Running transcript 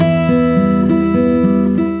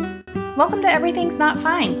Welcome to Everything's Not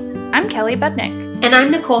Fine. I'm Kelly Budnick. And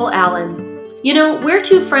I'm Nicole Allen. You know, we're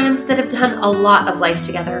two friends that have done a lot of life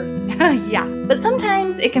together. Yeah, but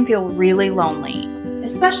sometimes it can feel really lonely,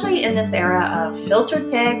 especially in this era of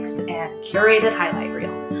filtered pics and curated highlight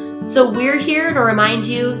reels. So we're here to remind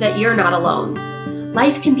you that you're not alone.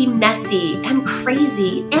 Life can be messy and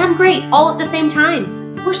crazy and great all at the same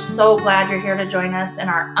time. We're so glad you're here to join us in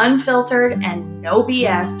our unfiltered and no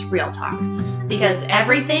BS real talk. Because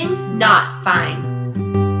everything's not fine.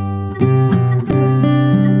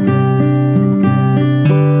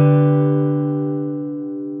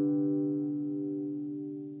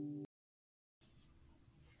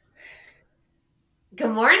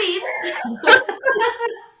 Good morning.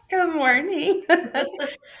 Good morning.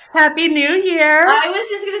 Happy New Year. I was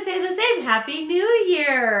just going to say the same. Happy New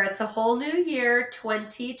Year. It's a whole new year,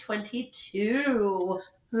 2022.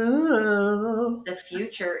 Ooh. The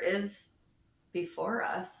future is before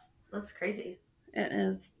us. That's crazy. It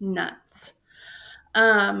is nuts.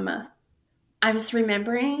 I was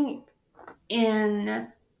remembering in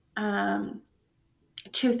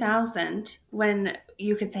 2000 when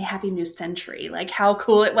you could say Happy New Century, like how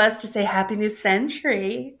cool it was to say Happy New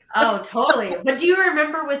Century. Oh, totally. But do you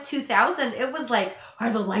remember with 2000, it was like,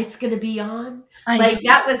 are the lights going to be on?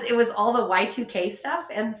 It was all the Y2K stuff.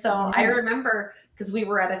 And so yeah. I remember because we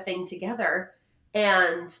were at a thing together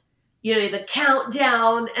and, you know, the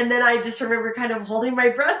countdown. And then I just remember kind of holding my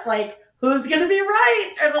breath, like, who's going to be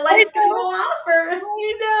right? Are the lights going to go off? I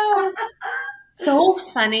know. So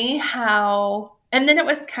funny how, and then it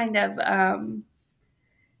was kind of,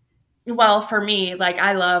 well, for me, like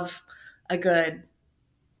I love a good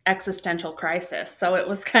existential crisis. So it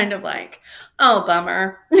was kind of like, oh,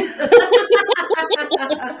 bummer.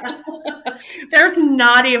 There's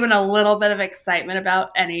not even a little bit of excitement about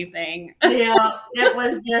anything. Yeah, it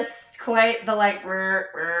was just quite the like,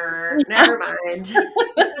 never mind.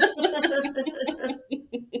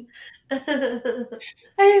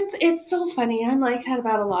 It's so funny. I'm like that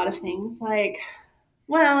about a lot of things. Like,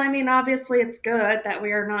 well, I mean, obviously it's good that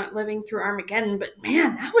we are not living through Armageddon, but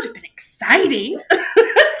man, that would have been exciting.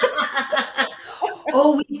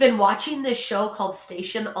 Oh, we've been watching this show called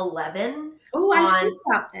Station 11. Oh, I heard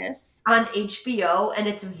about this. On HBO, and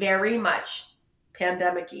it's very much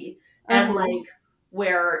pandemic-y. And like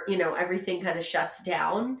where, you know, everything kind of shuts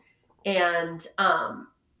down. And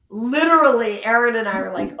literally Aaron and I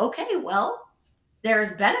were like, okay, well,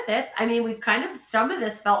 there's benefits. I mean, we've kind of, some of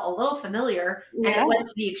this felt a little familiar and it went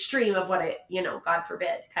to the extreme of what God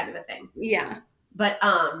forbid kind of a thing. Yeah. But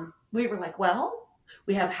we were like, well,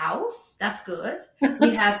 we have house. That's good.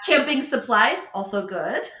 We have camping supplies. Also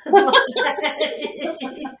good.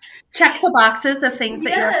 Check the boxes of things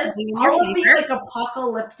that you're having in your all of the like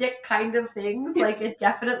apocalyptic kind of things. Like it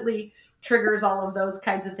definitely triggers all of those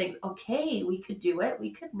kinds of things. Okay, we could do it.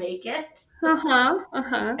 We could make it.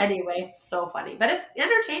 Anyway, so funny, but it's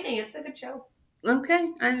entertaining. It's a good show.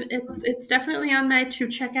 Okay, it's definitely on my to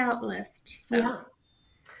check out list. So. Yeah.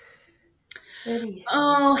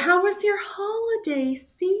 Oh, how was your holiday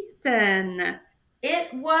season?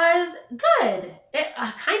 It was good.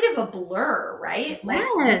 Kind of a blur, right? Like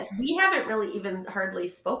we haven't really even hardly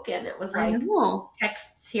spoken. It was like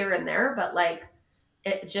texts here and there, but like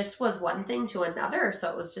it just was one thing to another.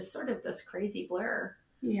 So it was just sort of this crazy blur.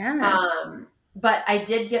 Yeah. But I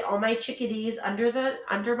did get all my chickadees under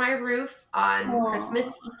my roof on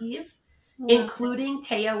Christmas Eve. Including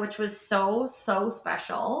Taya, which was so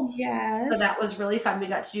special. Yes. So that was really fun. We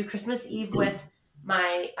got to do Christmas Eve with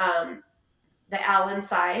my the Allen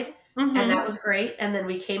side, and that was great. And then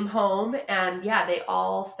we came home, and they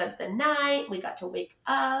all spent the night. We got to wake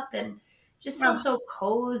up and just feel so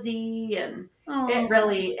cozy, and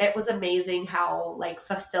it was amazing how like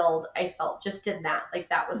fulfilled I felt just in that. Like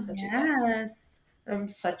that was such a gift. I'm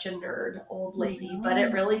such a nerd old lady, but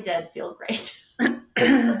it really did feel great.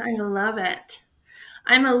 I love it.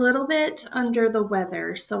 I'm a little bit under the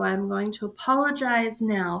weather, so I'm going to apologize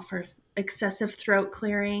now for excessive throat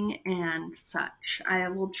clearing and such. I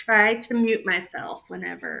will try to mute myself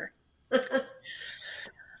whenever.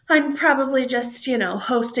 I'm probably just,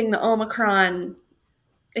 hosting the Omicron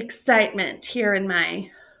excitement here in my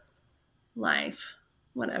life.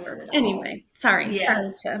 Whatever. Anyway, sorry.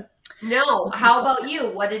 Yes. Sorry to... No. How about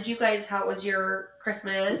you? How was your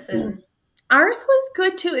Christmas? And ours was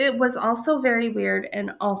good too. It was also very weird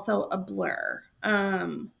and also a blur.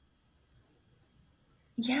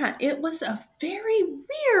 It was a very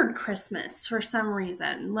weird Christmas for some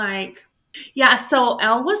reason. So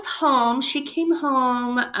Elle was home. She came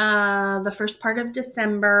home the first part of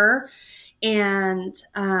December, and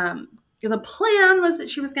the plan was that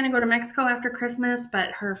she was going to go to Mexico after Christmas,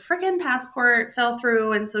 but her freaking passport fell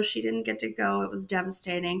through, and so she didn't get to go. It was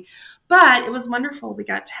devastating, but it was wonderful. We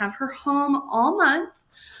got to have her home all month.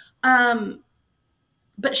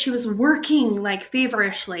 But she was working like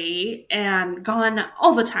feverishly and gone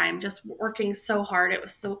all the time, just working so hard. It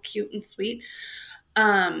was so cute and sweet.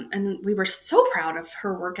 And we were so proud of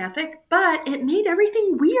her work ethic, but it made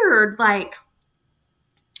everything weird. Like,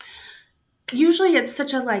 usually it's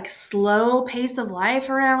such a like slow pace of life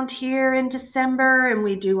around here in December, and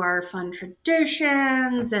we do our fun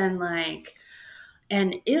traditions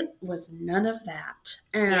and it was none of that.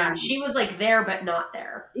 And yeah, she was like there but not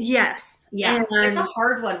there. yes. Yeah, and it's a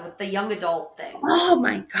hard one with the young adult thing. Oh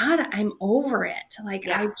my God, I'm over it. Like,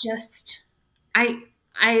 yeah.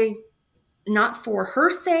 I not for her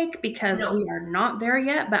sake, because we are not there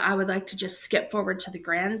yet, but I would like to just skip forward to the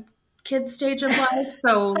grandkid stage of life.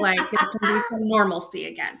 So like there can be some normalcy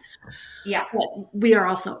again. Yeah. But we are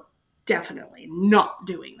also definitely not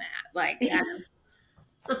doing that. Like,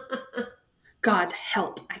 God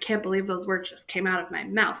help. I can't believe those words just came out of my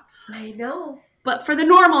mouth. I know. But for the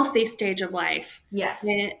normalcy stage of life, yes,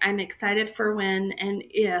 I'm excited for when and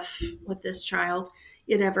if with this child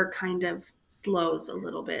it ever kind of slows a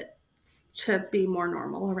little bit to be more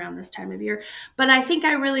normal around this time of year. But I think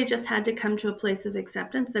I really just had to come to a place of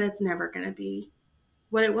acceptance that it's never going to be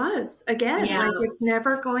what it was again. Yeah. Like, it's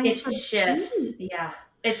never going to shifts. Be. Yeah.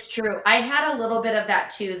 It's true. I had a little bit of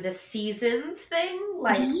that too, the seasons thing.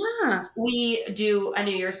 Like, we do a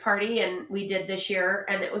New Year's party, and we did this year,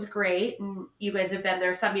 and it was great. And you guys have been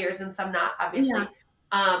there some years and some not, obviously,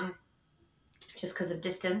 just because of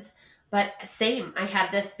distance. But same, I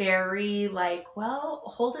had this very like, well,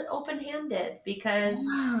 hold it open-handed, because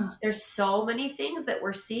there's so many things that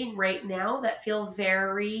we're seeing right now that I feel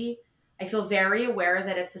very aware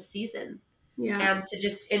that it's a season. Yeah. And to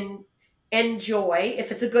just enjoy,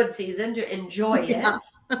 if it's a good season, to enjoy it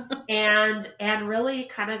and really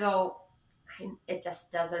kind of go, it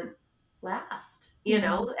just doesn't last. You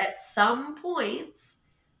know, at some points,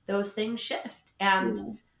 those things shift.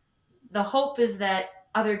 And the hope is that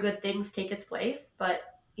other good things take its place. But,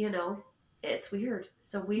 you know, it's weird.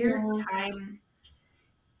 It's a weird time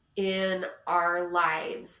in our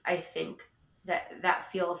lives, I think, that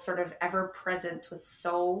feels sort of ever present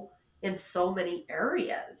in so many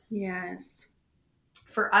areas. Yes.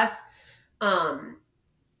 For us,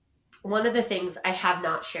 one of the things I have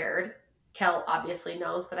not shared, Kel obviously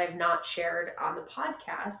knows, but I've not shared on the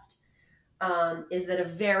podcast, is that a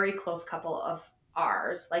very close couple of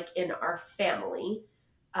ours, like in our family,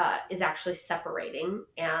 is actually separating,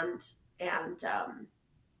 and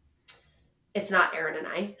it's not Aaron and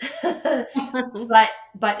I,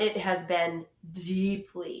 but it has been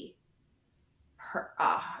deeply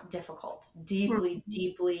difficult,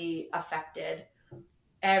 deeply affected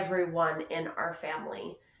everyone in our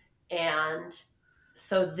family. And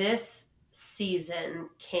so this season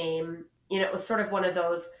came, it was sort of one of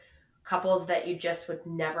those couples that you just would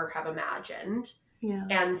never have imagined. Yeah.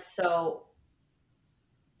 And so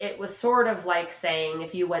it was sort of like saying,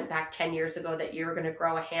 if you went back 10 years ago, that you were going to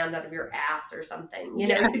grow a hand out of your ass or something, you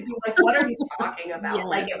know, like, what are you talking about? Yes.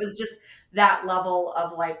 Like, it was just that level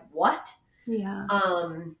of like, what? Yeah.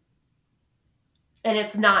 And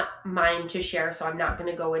it's not mine to share, so I'm not going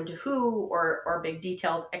to go into who or big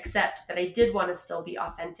details, except that I did want to still be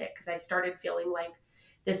authentic, because I've started feeling like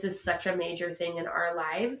this is such a major thing in our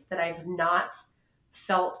lives that I've not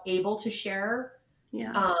felt able to share.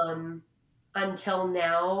 Yeah. Until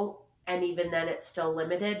now, and even then it's still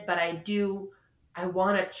limited, but I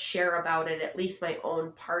want to share about it, at least my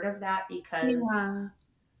own part of that, because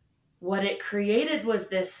what it created was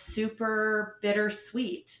this super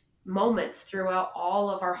bittersweet moments throughout all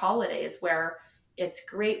of our holidays, where it's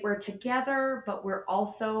great we're together, but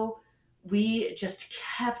we just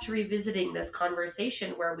kept revisiting this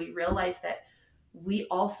conversation where we realized that we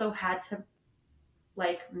also had to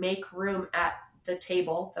like make room at the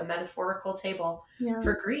table, the metaphorical table,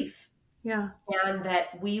 for grief. Yeah. And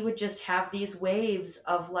that we would just have these waves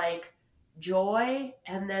of like joy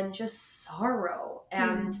and then just sorrow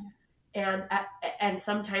and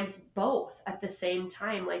sometimes both at the same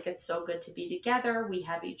time. Like, it's so good to be together. We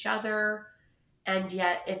have each other. And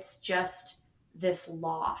yet it's just this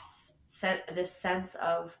loss, this sense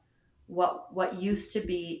of what used to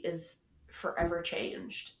be is forever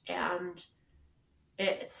changed. And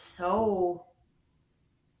it's so,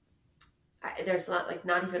 there's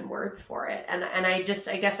not even words for it. And I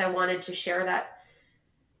guess I wanted to share that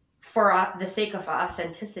for the sake of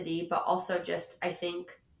authenticity, but also just, I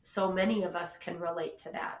think so many of us can relate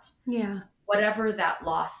to that. Yeah. Whatever that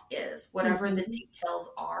loss is, whatever the details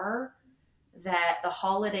are, that the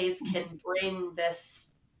holidays can bring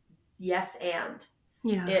this yes and.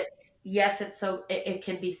 Yeah. It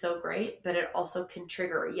can be so great, but it also can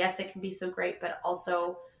trigger. Yes, it can be so great, but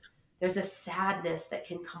also there's a sadness that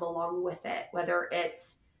can come along with it, whether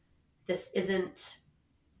it's this isn't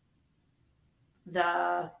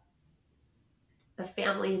the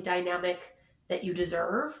family dynamic that you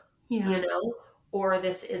deserve, Yeah. or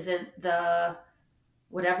this isn't the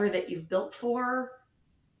whatever that you've built for,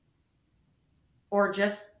 or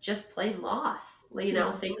just plain loss,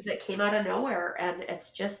 Yeah. things that came out of nowhere, and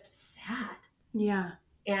it's just sad. Yeah.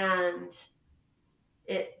 And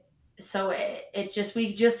it just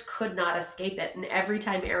we just could not escape it. And every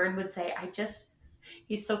time Aaron would say,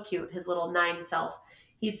 he's so cute, his little 9 self,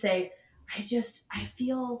 he'd say, I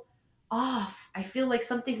feel off. I feel like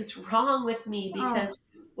something's wrong with me, Oh, because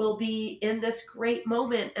we'll be in this great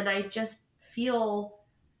moment and I just feel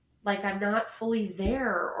like I'm not fully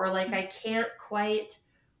there, or like I can't quite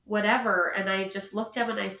whatever. And I just looked at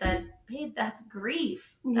him and I said, babe, that's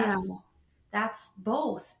grief. yeah. That's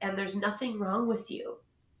both. And there's nothing wrong with you.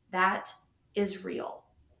 That is real.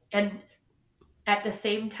 And at the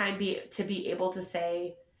same time, to be able to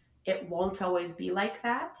say it won't always be like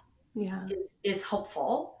that Yeah. is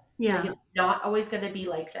helpful. Like, Yeah. it's not always going to be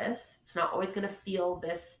like this. It's not always going to feel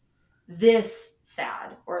this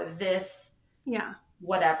sad or this Yeah.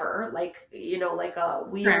 whatever, like like a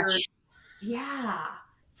weird, Fresh. yeah,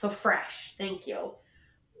 so fresh, thank you.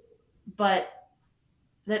 But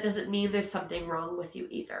that doesn't mean there's something wrong with you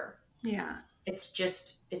either. Yeah. It's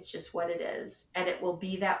just what it is, and it will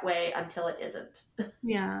be that way until it isn't.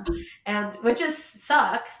 Yeah. And which just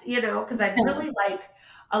sucks, because I'd really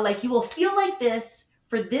like you will feel like this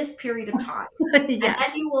for this period of time, and Yes.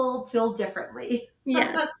 then you will feel differently.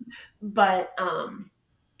 Yes. But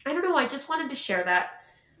I don't know, I just wanted to share that,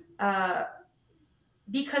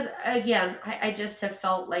 because again, I just have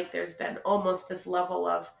felt like there's been almost this level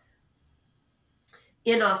of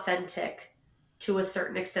inauthentic to a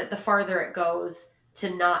certain extent, the farther it goes to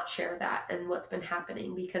not share that and what's been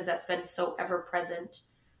happening, because that's been so ever present,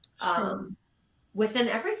 Sure. within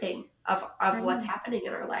everything of what's happening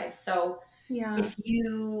in our lives. So Yeah. if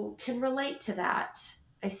you can relate to that,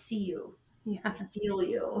 I see you. Yes. I feel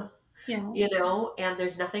you. Yes. And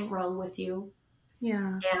there's nothing wrong with you.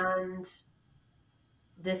 Yeah. And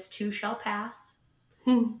this too shall pass.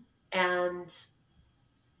 And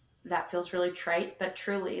that feels really trite, but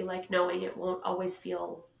truly, like, knowing it won't always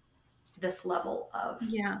feel this level of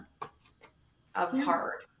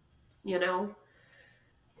hard,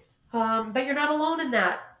 but you're not alone in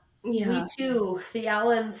that. Yeah. We too, the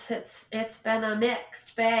Allens, it's been a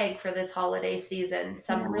mixed bag for this holiday season.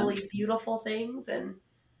 Some really beautiful things and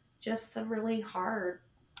just some really hard,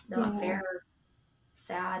 not fair,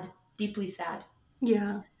 sad, deeply sad.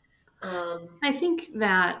 Yeah. I think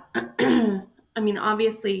that, I mean,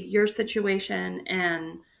 obviously your situation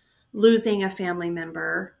and losing a family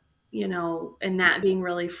member, and that being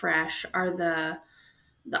really fresh are the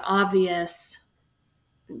obvious,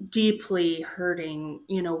 deeply hurting,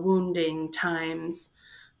 wounding times,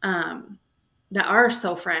 that are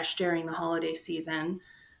so fresh during the holiday season.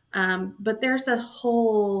 But there's a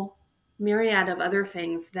whole myriad of other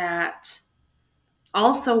things that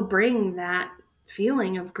also bring that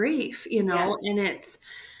feeling of grief, Yes. and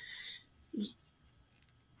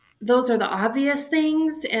those are the obvious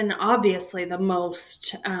things and obviously the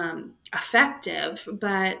most effective,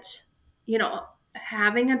 but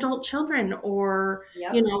having adult children, or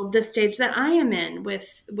Yep. the stage that I am in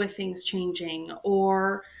with things changing,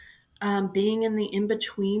 or being in the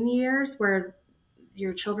in-between years where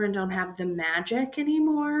your children don't have the magic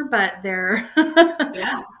anymore, but they're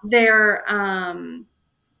Yeah. they're a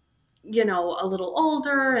little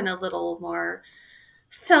older and a little more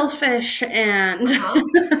selfish, and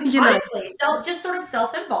Honestly, just sort of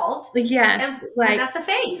self-involved. yes, and that's a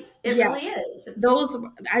phase. It really is.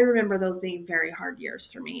 I remember those being very hard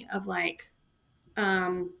years for me, of like,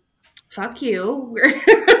 fuck you.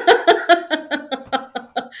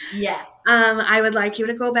 Yes. I would like you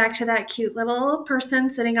to go back to that cute little person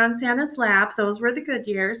sitting on Santa's lap. Those were the good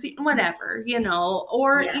years, whatever,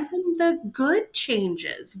 or Yes. even the good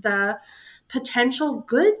changes, the potential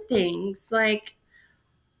good things. Like,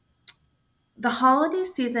 the holiday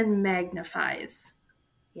season magnifies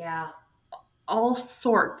all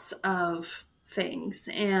sorts of things.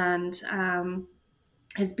 And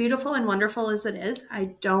as beautiful and wonderful as it is,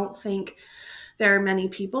 I don't think there are many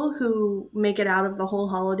people who make it out of the whole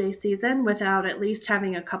holiday season without at least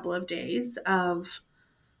having a couple of days of,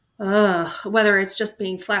 whether it's just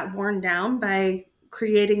being flat worn down by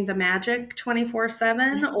creating the magic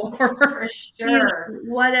 24/7 or For sure.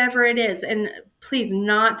 whatever it is. And please,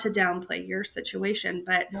 not to downplay your situation,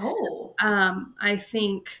 but No. I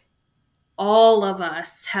think all of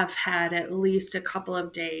us have had at least a couple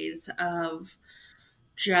of days of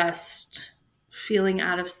just feeling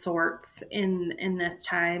out of sorts in this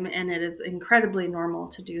time, and it is incredibly normal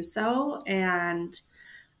to do so. And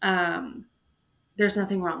there's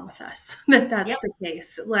nothing wrong with us that's Yep. the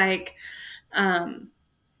case. Like,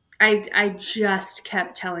 I just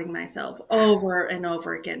kept telling myself over and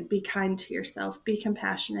over again, be kind to yourself, be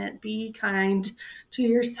compassionate, be kind to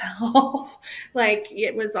yourself. Like,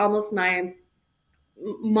 it was almost my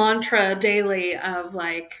mantra daily of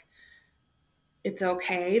like, it's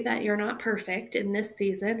okay that you're not perfect in this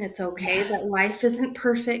season. It's okay that life isn't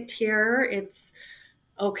perfect here. It's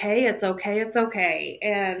okay. It's okay. It's okay.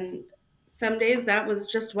 And some days that was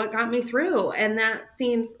just what got me through. And that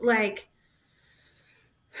seems like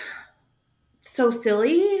so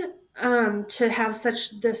silly, to have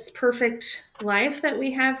such this perfect life that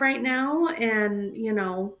we have right now. And,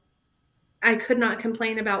 I could not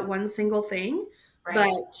complain about one single thing, Right.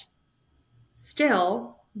 but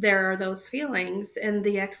still there are those feelings and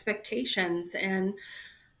the expectations. And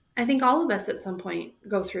I think all of us at some point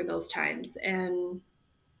go through those times. And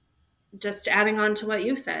just adding on to what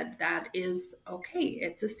you said, that is okay.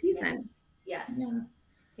 It's a season. Yes.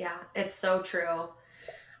 Yeah, it's so true.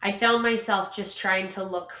 I found myself just trying to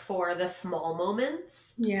look for the small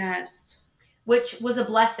moments. Yes. Which was a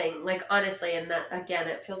blessing, like, honestly. And that, again,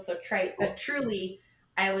 it feels so trite, but truly,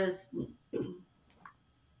 I was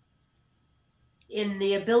in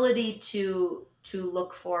the ability to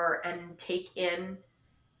look for and take in,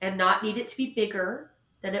 and not need it to be bigger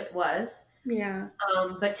than it was. Yeah.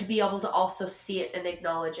 But to be able to also see it and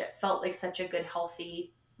acknowledge it felt like such a good,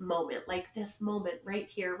 healthy moment. Like, this moment right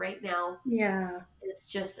here, right now. Yeah. It's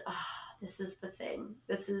just, this is the thing.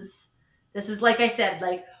 This is like I said,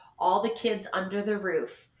 like, all the kids under the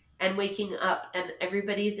roof and waking up and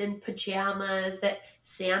everybody's in pajamas that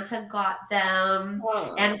Santa got them.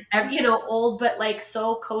 Oh. And, old, but like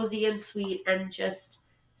so cozy and sweet, and just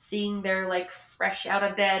seeing their like fresh out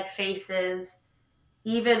of bed faces,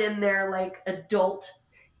 even in their like adult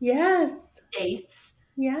Yes. states.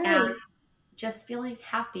 Yes. And just feeling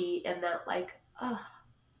happy in that, like,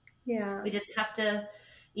 yeah, we didn't have to,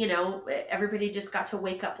 everybody just got to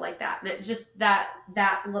wake up like that. And it just, that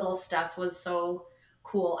little stuff was so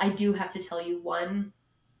cool. I do have to tell you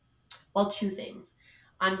two things.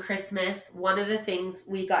 On Christmas, one of the things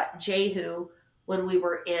we got Jehu when we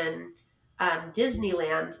were in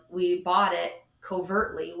Disneyland, we bought it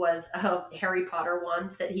covertly, was a Harry Potter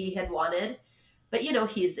wand that he had wanted. But,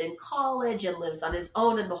 he's in college and lives on his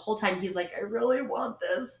own. And the whole time he's like, I really want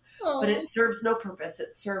this. oh. But it serves no purpose.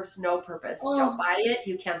 It serves no purpose. Oh. Don't buy it.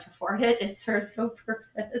 You can't afford it. It serves no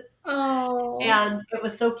purpose. Oh. And it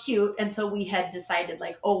was so cute. And so we had decided,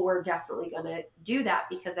 like, we're definitely going to do that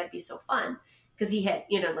because that'd be so fun. Because he had,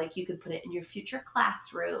 like, you could put it in your future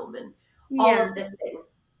classroom and all of this thing.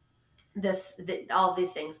 All of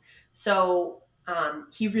these things. So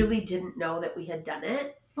he really didn't know that we had done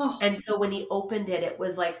it. Oh. And so when he opened it, it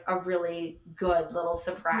was like a really good little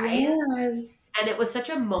surprise. Yes. And it was such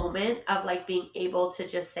a moment of like being able to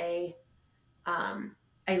just say,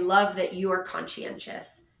 I love that you are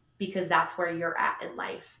conscientious because that's where you're at in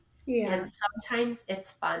life. Yeah. And sometimes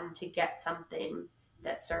it's fun to get something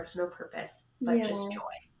that serves no purpose, but just joy.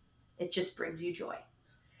 It just brings you joy.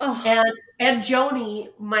 Oh. And Joni,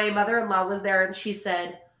 my mother-in-law, was there and she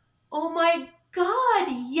said, oh my God,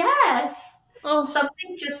 yes. Oh.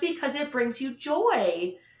 Something just because it brings you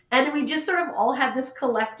joy. And we just sort of all had this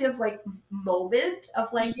collective like moment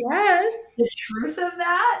of like, yes, the truth of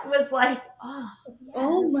that was like, yes.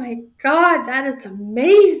 Oh my God, that is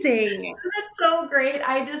amazing. That's so great.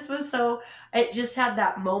 It just had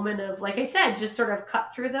that moment of, like I said, just sort of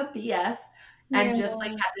cut through the BS and just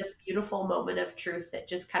like had this beautiful moment of truth that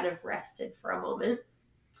just kind of rested for a moment.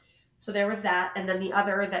 So there was that. And then the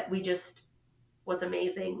other that was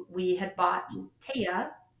amazing. We had bought Taya,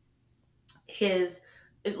 his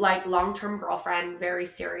like long-term girlfriend, very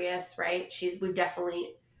serious, right? We've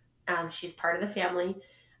definitely, she's part of the family.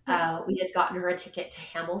 We had gotten her a ticket to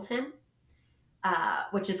Hamilton,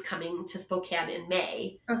 which is coming to Spokane in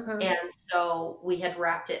May. Uh-huh. And so we had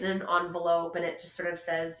wrapped it in an envelope and it just sort of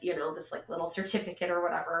says, this like little certificate or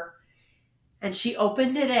whatever. And she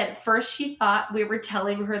opened it, and at first she thought we were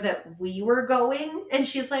telling her that we were going. And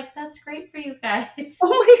she's like, that's great for you guys. Oh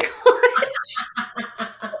my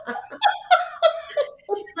gosh.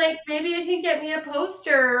 She's like, maybe you can get me a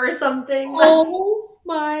poster or something. Oh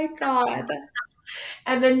my God.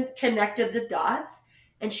 and then connected the dots.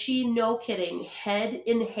 And she, no kidding, head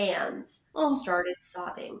in hands, Oh, started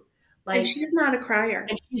sobbing. and Like, she's not a crier.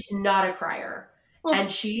 and she's not a crier. Oh, And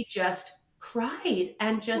she just cried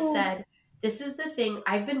and just oh, said, this is the thing.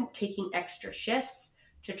 I've been taking extra shifts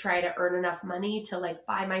to try to earn enough money to like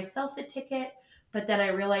buy myself a ticket. But then I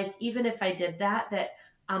realized even if I did that,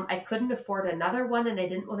 I couldn't afford another one and I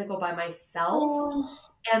didn't want to go by myself. oh,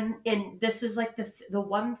 And this was like the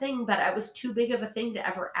one thing that I was too big of a thing to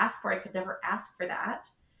ever ask for. I could never ask for that.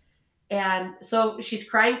 And so she's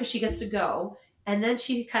crying because she gets to go. And then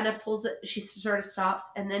she kind of pulls it, she sort of stops.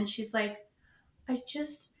 And then she's like,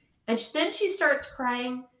 then she starts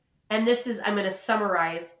crying. And this is, I'm going to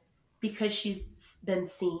summarize because she's been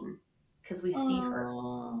seen, because we see her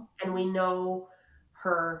oh, and we know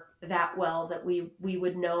her that well that we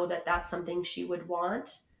would know that that's something she would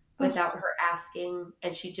want oh, without her asking.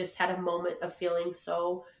 And she just had a moment of feeling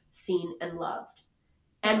so seen and loved.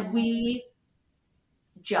 And we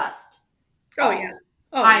just oh yeah.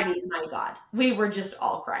 Oh, I mean, my God, we were just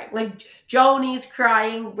all crying. Like Joni's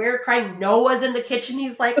crying, we're crying. Noah's in the kitchen.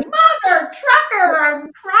 He's like, "Mother trucker,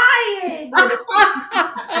 I'm crying."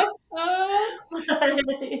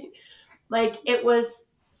 Like it was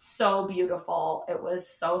so beautiful. It was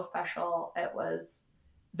so special.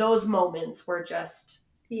 Those moments were just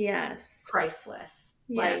yes. priceless.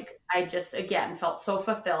 Like Yes. I just again felt so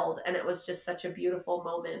fulfilled, and it was just such a beautiful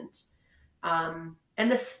moment. And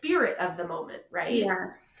the spirit of the moment, right?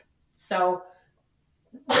 Yes. So,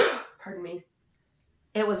 pardon me.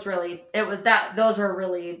 Those were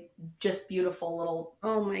really just beautiful little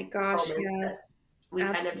Oh my gosh, moments that yes. we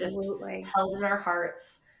kind of just Absolutely. held in our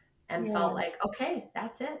hearts and felt Yes. like, okay,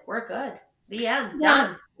 that's it. We're good. The end. Yeah.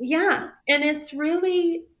 Done. Yeah. And it's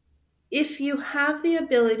really, if you have the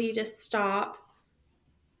ability to stop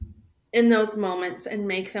in those moments and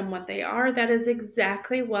make them what they are, that is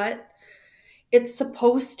exactly what it's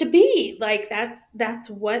supposed to be. Like that's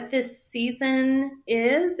what this season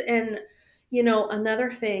is. And another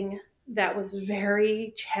thing that was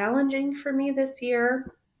very challenging for me this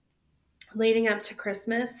year leading up to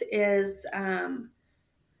Christmas is I've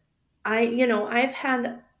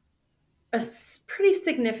had a pretty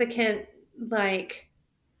significant, like,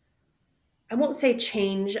 I won't say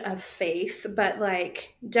change of faith, but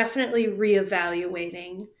like definitely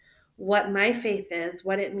reevaluating what my faith is,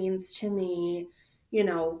 what it means to me, you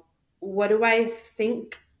know, what do I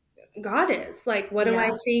think God is? Like, what do I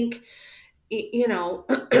Yeah. think,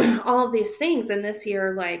 all of these things. And this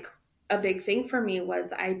year, like, a big thing for me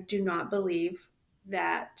was I do not believe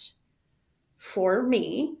that for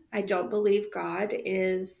me, I don't believe God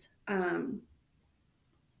is a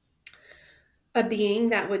being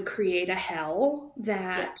that would create a hell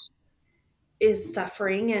Yeah. that is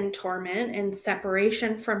suffering and torment and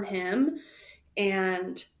separation from him.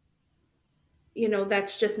 And,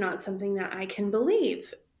 that's just not something that I can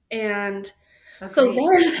believe. And so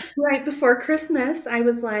Agreed. then, right before Christmas, I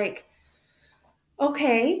was like,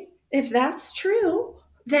 okay, if that's true,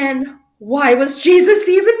 then why was Jesus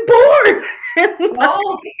even born? and,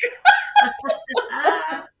 Oh.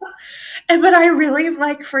 but I really,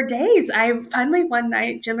 like, for days, I finally one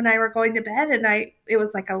night, Jim and I were going to bed, and it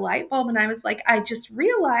was like a light bulb, and I was like, I just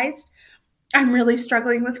realized I'm really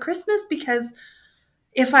struggling with Christmas because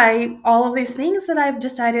if all of these things that I've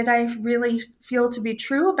decided I really feel to be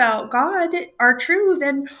true about God are true,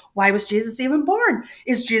 then why was Jesus even born?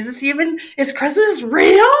 Is Christmas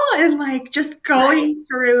real? And like just Right. going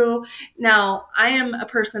through. Now, I am a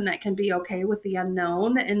person that can be okay with the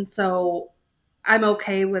unknown. And so I'm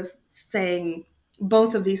okay with saying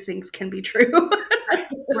both of these things can be true. Right.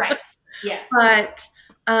 Right. Yes. But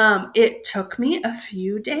it took me a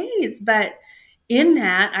few days. But in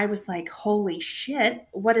that, I was like, holy shit,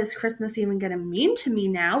 what is Christmas even going to mean to me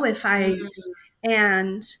now Mhm.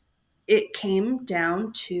 and it came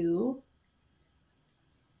down to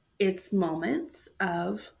its moments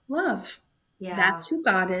of love. Yeah. That's who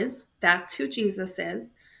God is. That's who Jesus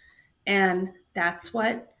is. And that's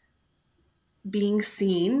what being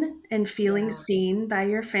seen and feeling Yeah. seen by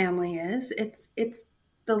your family is. It's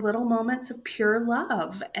the little moments of pure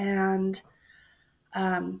love. And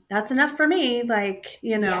that's enough for me. Like,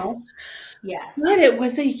 Yes. but Yes. it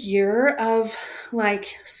was a year of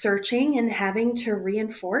like searching and having to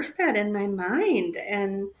reinforce that in my mind.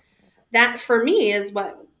 And that for me is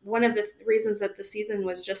what one of the reasons that the season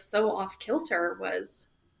was just so off kilter was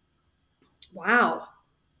wow,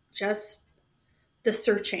 just the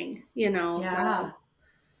searching, Yeah.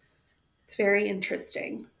 it's very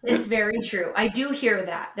interesting. It's very true. I do hear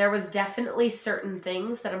that. There was definitely certain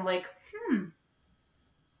things that I'm like,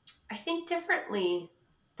 I think differently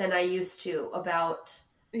than I used to about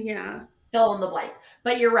Yeah. fill in the blank.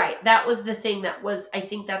 But you're right. That was the thing that was, I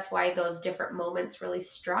think that's why those different moments really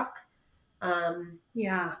struck.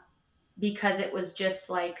 Yeah. Because it was just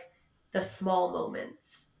like the small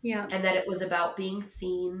moments. Yeah. And that it was about being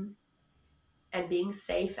seen and being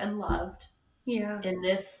safe and loved. Yeah. In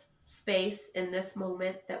this space, in this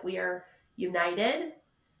moment, that we are united,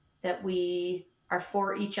 that we are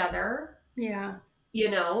for each other. Yeah.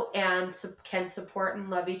 And can support and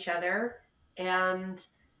love each other, and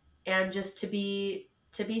just to be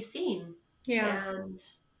seen. Yeah. And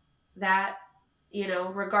that,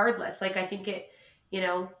 regardless, like I think it,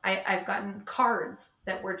 I've gotten cards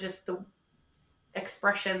that were just the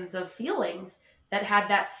expressions of feelings that had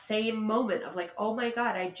that same moment of like, oh my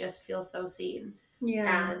God, I just feel so seen.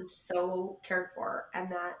 Yeah. And so cared for. And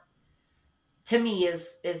that to me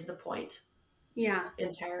is the point. Yeah.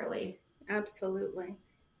 Entirely. Absolutely.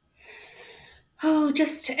 Oh,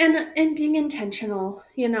 just and being intentional.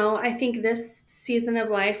 I think this season of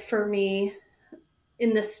life for me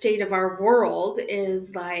in the state of our world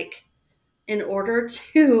is like, in order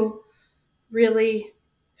to really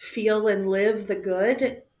feel and live the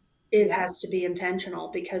good, it has to be intentional,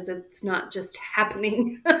 because it's not just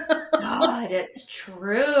happening. God, it's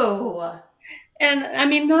true. And I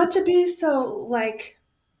mean, not to be so like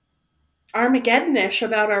Armageddonish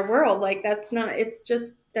about our world, like that's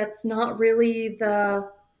not really the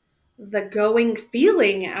going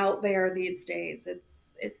feeling out there these days.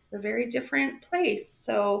 It's a very different place.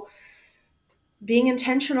 So being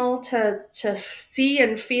intentional to see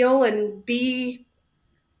and feel and be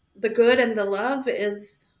the good and the love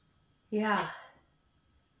is, Yeah.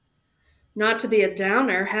 not to be a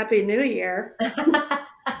downer. Happy New Year.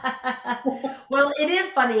 Well, it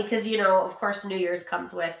is funny because, of course, New Year's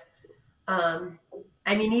comes with,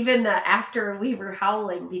 even after we were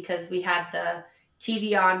howling because we had the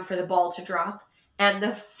TV on for the ball to drop, and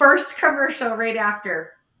the first commercial right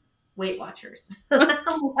after, Weight Watchers. Like,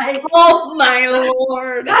 oh my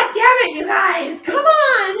Lord. God damn it, you guys. Come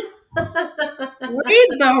on. Read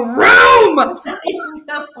the room. I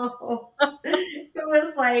know. It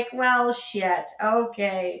was like, well, shit.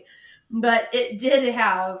 Okay. But it did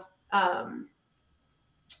have,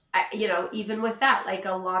 even with that, like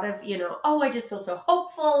a lot of, I just feel so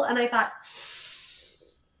hopeful. And I thought,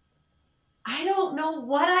 I don't know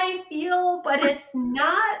what I feel, but it's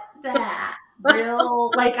not that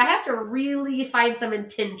real. Like, I have to really find some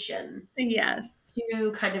intention. Yes.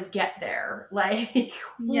 To kind of get there. Like,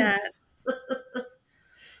 yes.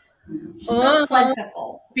 So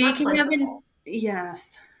plentiful.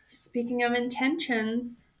 Yes. Speaking of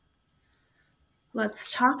intentions,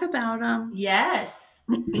 let's talk about them. Yes.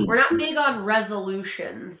 We're not big on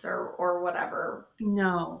resolutions or whatever.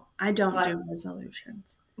 No, I don't do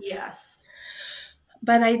resolutions. Yes.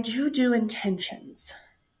 But I do intentions.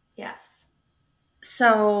 Yes.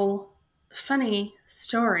 So, funny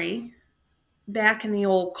story. Back in the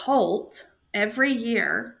old cult, every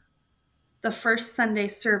year, the first Sunday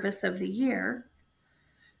service of the year,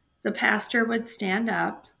 the pastor would stand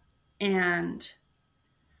up and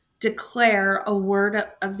declare a word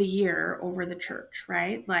of the year over the church,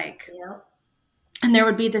 right? Like, yeah. And there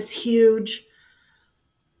would be this huge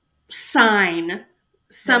sign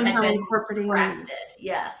somehow incorporating crafted.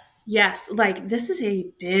 Yes. Yes, like this is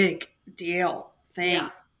a big deal thing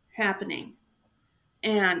happening.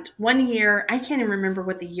 And one year, I can't even remember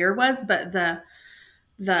what the year was, but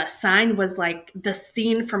the sign was like the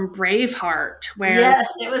scene from Braveheart, where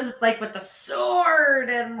yes, it was like with the sword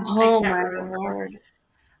and oh my Lord.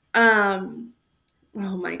 Oh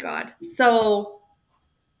my God. So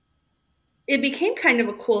it became kind of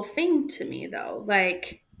a cool thing to me though,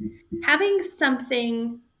 like having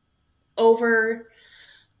something over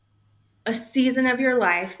a season of your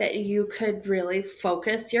life that you could really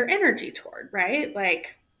focus your energy toward, right?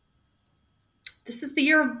 Like, this is the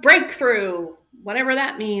year of breakthrough, whatever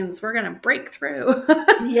that means. We're going to break through.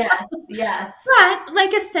 yes, yes. But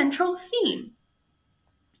like a central theme.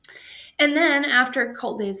 And then after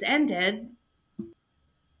Cult Days ended,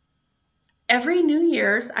 every New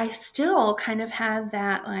Year's, I still kind of had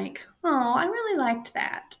that like, oh, I really liked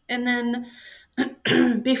that. And then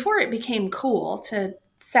before it became cool to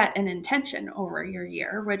set an intention over your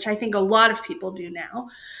year, which I think a lot of people do now,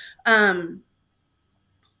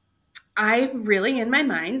 I really, in my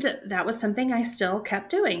mind, that was something I still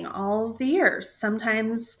kept doing all the years.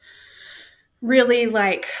 Sometimes really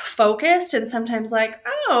like focused and sometimes like,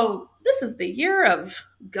 oh, this is the year of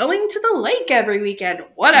going to the lake every weekend.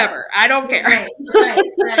 Whatever. I don't care.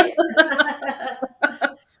 Right.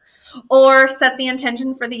 Or set the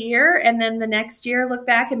intention for the year and then the next year look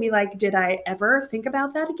back and be like, did I ever think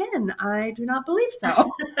about that again? I do not believe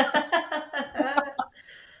so.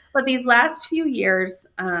 But these last few years,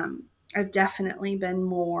 I've definitely been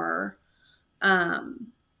more um,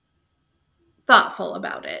 thoughtful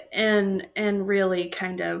about it and really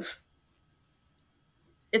kind of,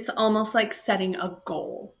 it's almost like setting a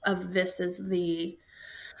goal of this is the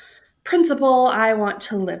principle I want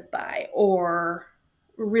to live by or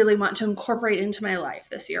really want to incorporate into my life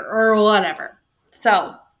this year or whatever.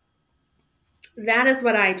 So that is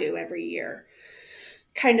what I do every year.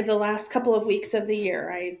 Kind of the last couple of weeks of the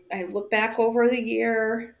year, I look back over the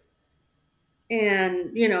year and,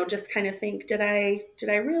 you know, just kind of think, did I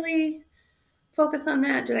really focus on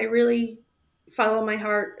that? Did I really follow my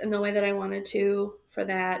heart in the way that I wanted to for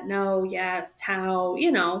that? No, yes, how,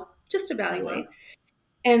 you know, just Uh-huh. evaluate.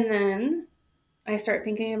 And then I start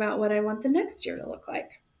thinking about what I want the next year to look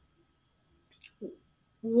like.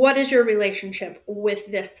 What is your relationship with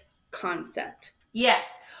this concept?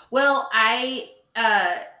 Yes. Well,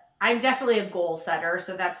 I'm definitely a goal setter,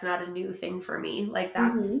 so that's not a new thing for me. Like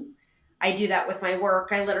that's Mm-hmm. I do that with my work.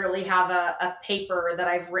 I literally have a paper that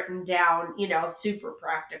I've written down, super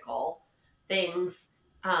practical things,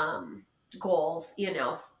 um, goals,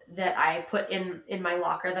 that I put in my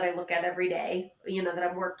locker that I look at every day, that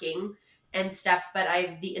I'm working and stuff. But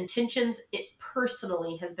the intentions, it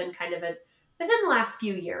personally has been kind of within the last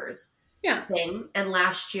few years Yeah. thing. And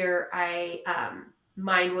last year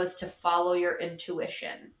mine was to follow your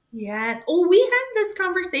intuition. Yes. Oh, we had this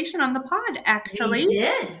conversation on the pod, We actually.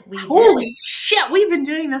 did. We did. Holy shit, we've been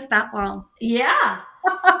doing this that long. Yeah.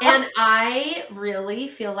 And I really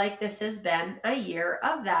feel like this has been a year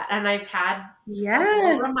of that. And I've had some little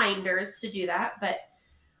Yes. reminders to do that, but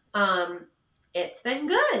um it's been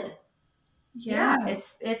good. Yeah. Yeah,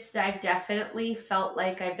 it's I've definitely felt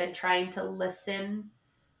like I've been trying to listen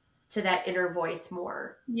to that inner voice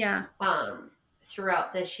more Yeah.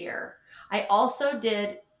 throughout this year. I also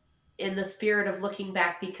did, in the spirit of looking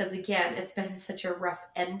back, because again, it's been such a rough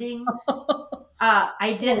ending.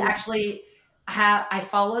 I did Oh, actually I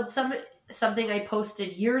followed something I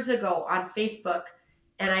posted years ago on Facebook,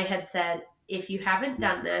 and I had said, if you haven't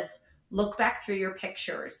done this, look back through your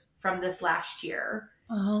pictures from this last year,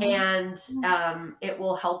 oh, and it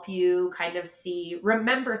will help you kind of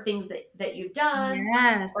remember things that you've done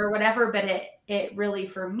yes. or whatever. But it really,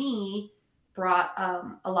 for me, brought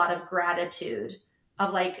a lot of gratitude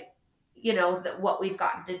of, like, what we've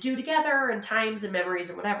gotten to do together and times and memories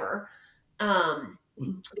and whatever. Um,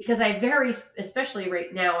 because especially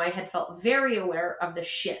right now, I had felt very aware of the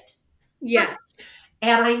shit. Yes.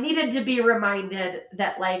 And I needed to be reminded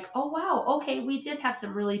that, like, oh, wow, okay, we did have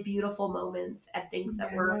some really beautiful moments and things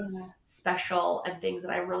that were Yeah. special and things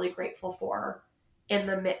that I'm really grateful for in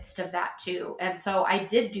the midst of that, too. And so I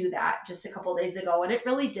did do that just a couple days ago. And it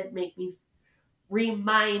really did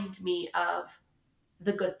remind me of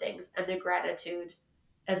the good things and the gratitude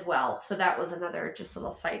as well. So that was another just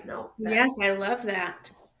little side note that Yes, I love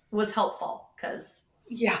that. was helpful because,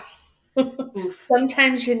 Yeah. oof.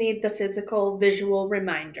 Sometimes you need the physical visual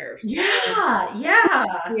reminders. Yeah, yeah.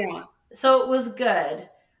 Yeah. So it was good.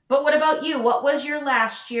 But what about you? What was your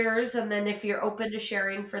last year's? And then if you're open to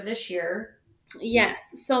sharing for this year.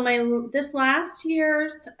 Yes. So my this last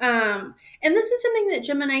year's and this is something that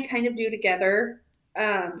Jim and I kind of do together.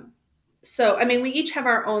 So I mean we each have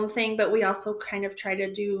our own thing, but we also kind of try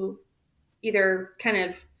to do either kind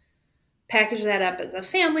of package that up as a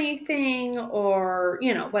family thing or,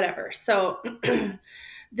 you know, whatever. So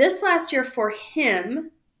this last year for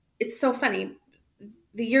him, it's so funny.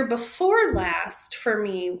 The year before last for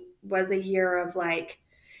me was a year of like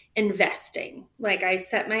investing. Like I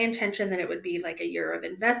set my intention that it would be like a year of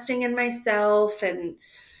investing in myself and,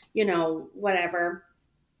 you know, whatever.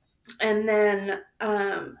 And then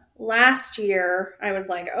last year I was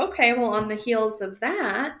like, okay, well, on the heels of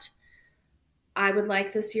that, I would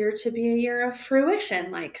like this year to be a year of fruition.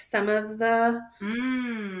 Like some of the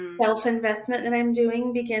Mm. self investment that I'm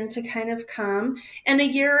doing begin to kind of come, and a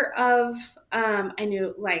year of I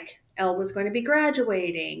knew like Elle was going to be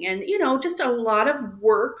graduating, and you know, just a lot of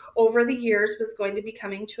work over the years was going to be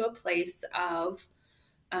coming to a place of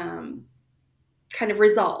um, kind of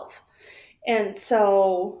resolve, and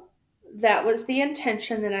so that was the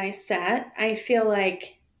intention that I set. I feel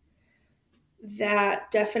like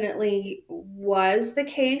that definitely was the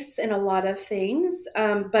case in a lot of things,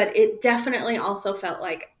 but it definitely also felt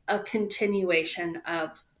like a continuation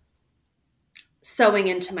of sewing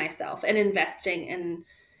into myself and investing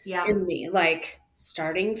Yeah. in me, like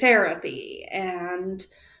starting therapy and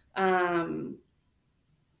um,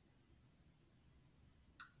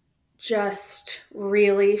 just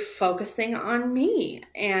really focusing on me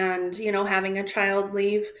and, having a child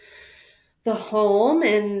leave the home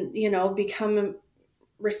and, become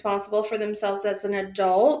responsible for themselves as an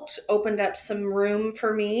adult opened up some room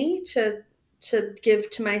for me to give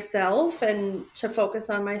to myself and to focus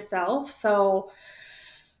on myself. So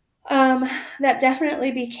that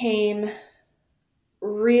definitely became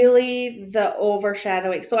really the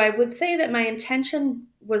overshadowing. So I would say that my intention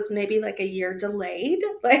was maybe like a year delayed.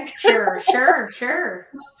 Like Sure.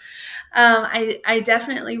 I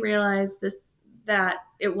definitely realized that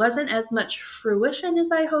it wasn't as much fruition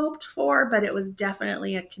as I hoped for, but it was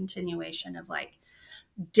definitely a continuation of like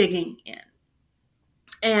digging in.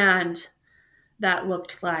 And that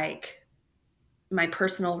looked like my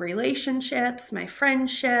personal relationships, my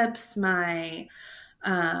friendships, my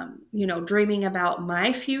dreaming about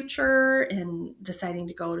my future and deciding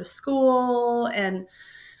to go to school and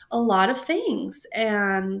a lot of things.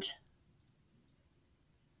 And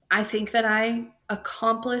I think that I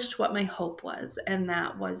accomplished what my hope was, and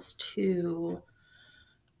that was to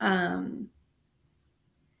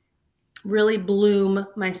really bloom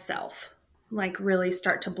myself, like really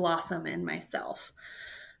start to blossom in myself,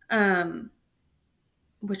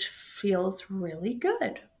 which feels really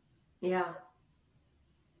good. Yeah.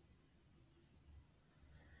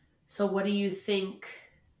 So what do you think?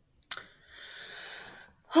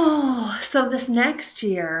 Oh, so this next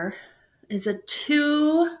year is a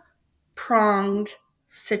two-pronged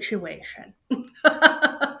situation.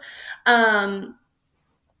 um,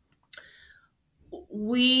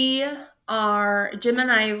 Jim and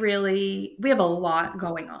I we have a lot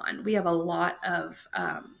going on. We have a lot of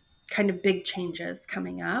kind of big changes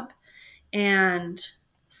coming up, and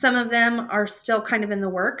some of them are still kind of in the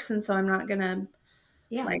works. And so I'm not going to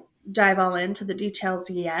like dive all into the details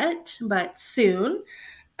yet, but soon.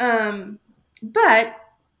 But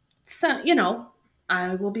so,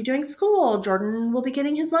 I will be doing school. Jordan will be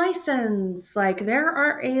getting his license. Like there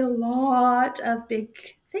are a lot of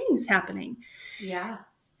big things happening. Yeah.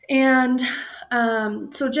 And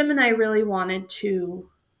so Jim and I really wanted to,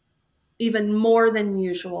 even more than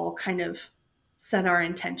usual, kind of set our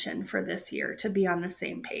intention for this year to be on the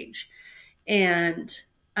same page. And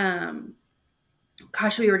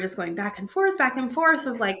gosh, we were just going back and forth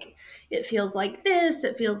of like, it feels like this,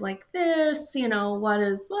 what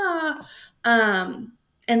is blah. And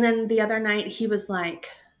then the other night he was like,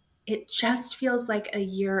 it just feels like a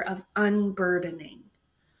year of unburdening.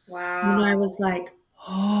 Wow. And I was like,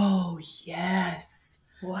 oh, yes.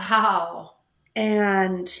 Wow.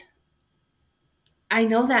 And I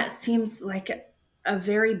know that seems like a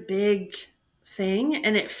very big thing,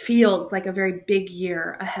 and it feels like a very big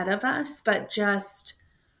year ahead of us, but just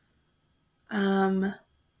to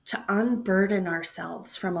unburden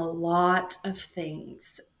ourselves from a lot of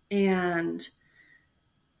things and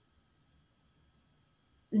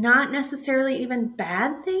not necessarily even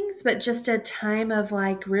bad things, but just a time of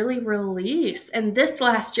like really release. And this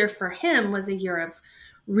last year for him was a year of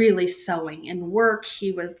really sowing and work.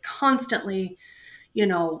 He was constantly,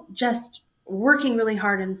 just working really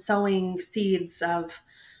hard and sowing seeds of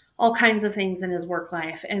all kinds of things in his work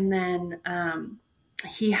life. And then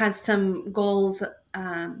he has some goals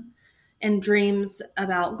and dreams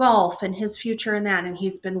about golf and his future in that. And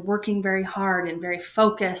he's been working very hard and very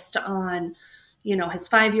focused on, his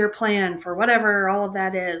 5-year plan for whatever all of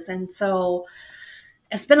that is. And so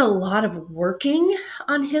it's been a lot of working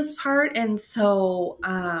on his part. And so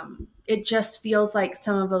it just feels like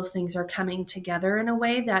some of those things are coming together in a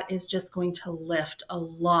way that is just going to lift a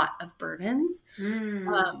lot of burdens,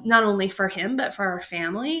 not only for him, but for our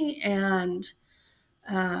family. And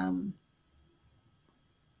I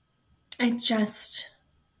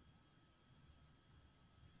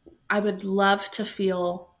would love to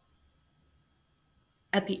feel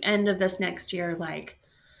at the end of this next year like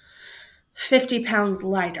 50 pounds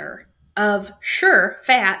lighter of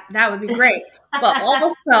fat. That would be great. But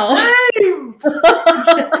also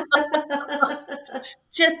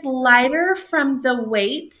just lighter from the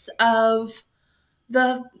weights of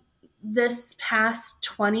this past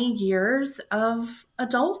 20 years of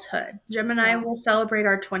adulthood. Jim and I will celebrate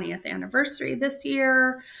our 20th anniversary this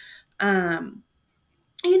year.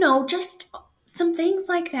 Just some things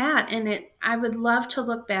like that. And I would love to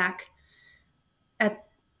look back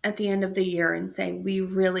at the end of the year and say, we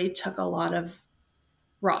really took a lot of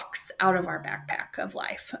rocks out of our backpack of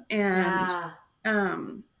life. And,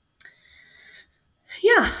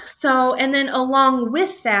 so, and then along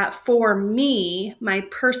with that, for me, my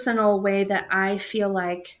personal way that I feel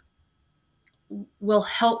like will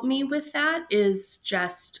help me with that is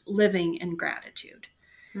just living in gratitude.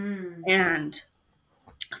 And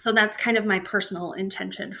So that's kind of my personal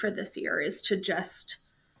intention for this year, is to just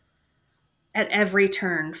at every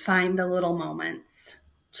turn find the little moments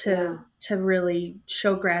Yeah. to really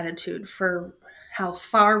show gratitude for how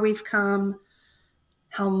far we've come,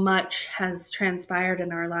 how much has transpired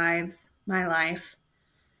in our lives, my life,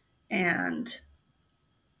 and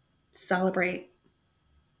celebrate.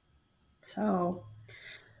 So,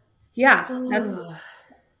 yeah, Ooh.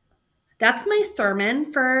 that's my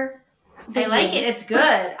sermon for the I like year. it. It's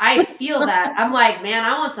good. I feel that. I'm like, man,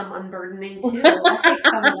 I want some unburdening too. I'll take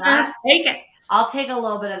some of that. Take it. I'll take a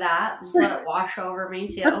little bit of that. Just let it wash over me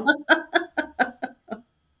too.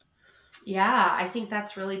 Yeah, I think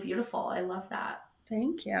that's really beautiful. I love that.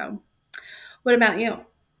 Thank you. What about you?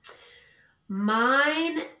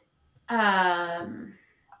 Mine, um,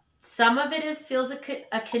 some of it feels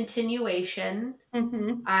a continuation.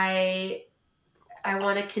 Mm-hmm. I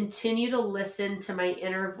want to continue to listen to my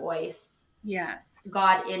inner voice, Yes.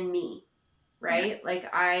 God in me, right? Yes. Like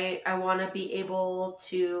I want to be able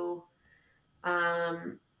to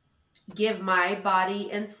give my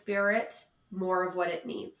body and spirit more of what it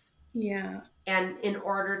needs. Yeah. And in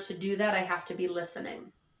order to do that, I have to be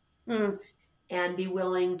listening and be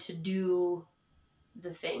willing to do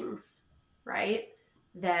the things, right,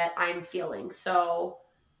 that I'm feeling. So,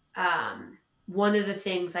 one of the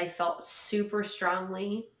things I felt super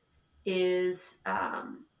strongly is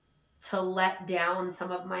to let down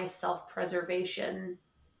some of my self-preservation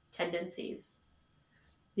tendencies,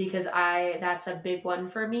 because that's a big one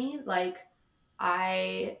for me. Like,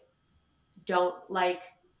 I don't like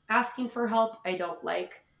asking for help. I don't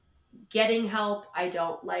like getting help. I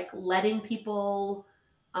don't like letting people,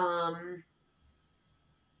 I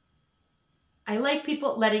like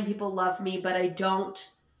people letting people love me, but I don't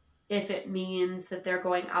if it means that they're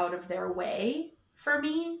going out of their way for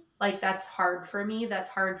me. Like, that's hard for me. That's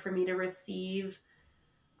hard for me to receive,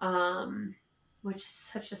 which is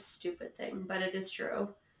such a stupid thing, but it is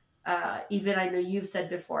true. Even I know you've said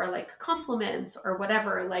before, like compliments or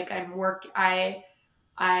whatever, like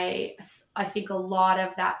I think a lot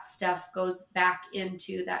of that stuff goes back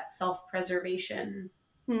into that self-preservation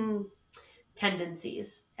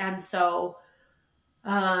tendencies. And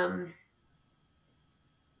um,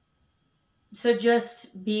 so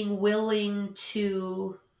just being willing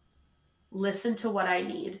to listen to what I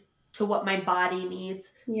need, to what my body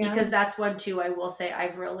needs, Yeah. because that's one too, I will say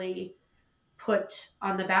I've really put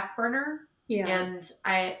on the back burner. Yeah. And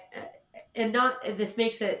not, this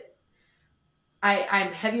makes it,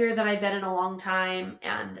 I'm heavier than I've been in a long time,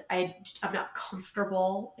 and I'm not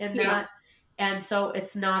comfortable in Yeah. that. And so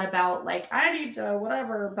it's not about like, I need to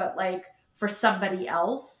whatever, but like for somebody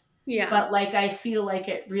else. Yeah. But like, I feel like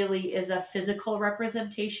it really is a physical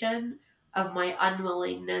representation of my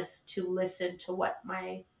unwillingness to listen to what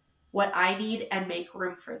I need and make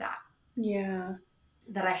room for that. Yeah.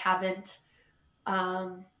 That I haven't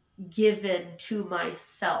given to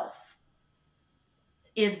myself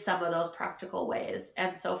in some of those practical ways.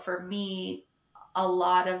 And so for me, a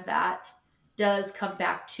lot of that does come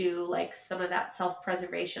back to like some of that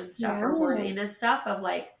self-preservation stuff or worthiness stuff of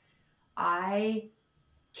like, I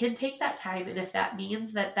can take that time. And if that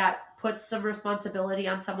means that puts some responsibility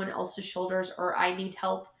on someone else's shoulders, or I need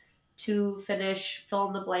help to finish fill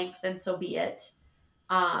in the blank, then so be it.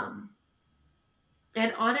 And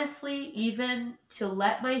honestly, even to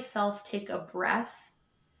let myself take a breath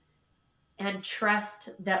and trust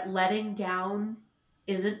that letting down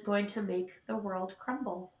isn't going to make the world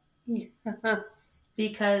crumble. Yes.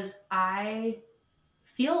 Because I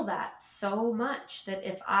feel that so much, that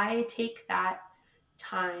if I take that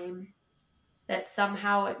time, that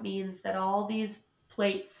somehow it means that all these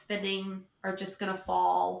plates spinning are just going to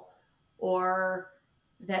fall, or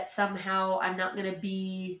that somehow I'm not going to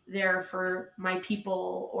be there for my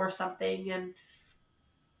people or something.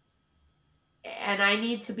 And I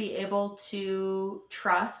need to be able to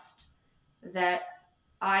trust that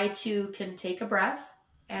I too can take a breath,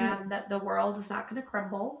 and that the world is not going to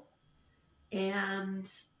crumble, and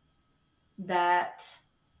that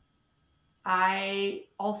I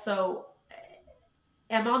also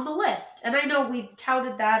am on the list. And I know we've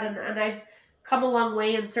touted that, and I've come a long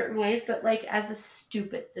way in certain ways, but like this is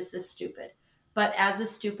stupid. But as a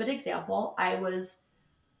stupid example, I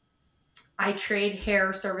trade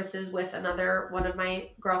hair services with another one of my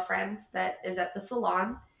girlfriends that is at the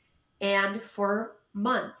salon. And for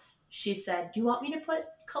months, she said, do you want me to put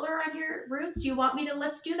color on your roots? Do you want me to,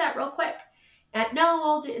 let's do that real quick. And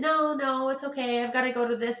no, no, it's okay. I've got to go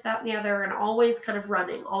to this, that, and the other. And always kind of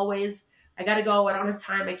running, always, I got to go. I don't have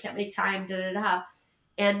time. I can't make time, da, da, da.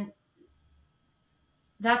 And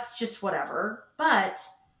that's just whatever. But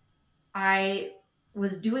I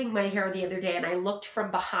was doing my hair the other day and I looked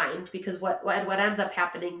from behind, because what ends up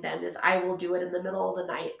happening then is I will do it in the middle of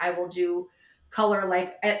the night. I will do color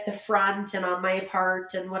like at the front and on my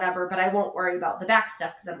part and whatever, but I won't worry about the back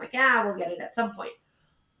stuff because I'm like, yeah, we'll get it at some point.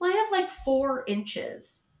 Well, I have like 4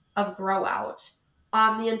 inches of grow out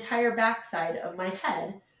on the entire backside of my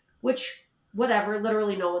head, which whatever,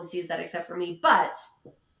 literally no one sees that except for me. But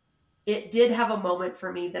it did have a moment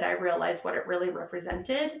for me that I realized what it really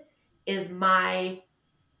represented is my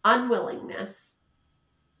unwillingness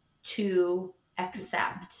to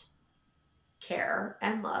accept care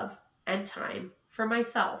and love and time for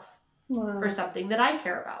myself. Wow. For something that I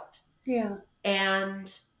care about. Yeah. And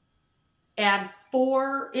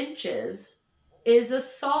 4 inches is a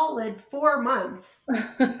solid 4 months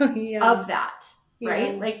yeah. of that,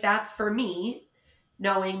 right? Yeah. Like that's for me,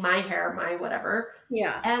 knowing my hair, my whatever.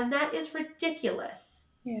 Yeah. And that is ridiculous.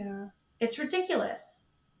 Yeah. It's ridiculous.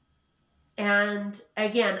 And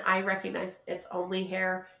again, I recognize it's only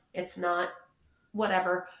hair. It's not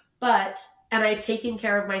whatever. But, and I've taken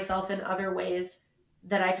care of myself in other ways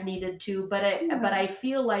that I've needed to, but I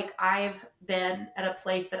feel like I've been at a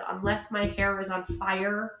place that unless my hair is on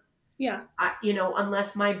fire, yeah,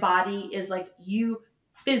 unless my body is like, you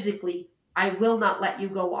physically, I will not let you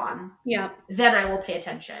go on. Yeah. Then I will pay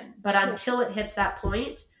attention. But until it hits that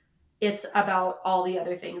point, it's about all the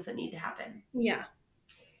other things that need to happen. Yeah.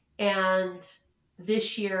 And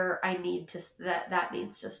this year I need to, that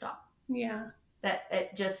needs to stop. Yeah. That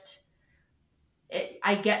it just,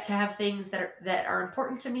 I get to have things that are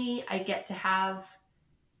important to me. I get to have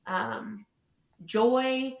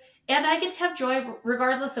joy, and I get to have joy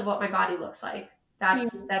regardless of what my body looks like.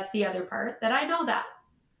 That's the other part, that I know that.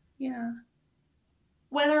 Yeah.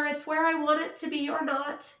 Whether it's where I want it to be or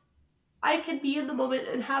not, I can be in the moment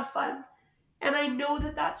and have fun. And I know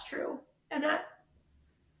that that's true. And that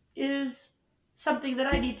is something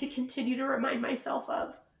that I need to continue to remind myself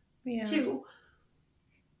of too.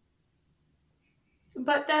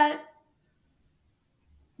 But that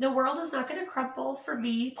the world is not going to crumble for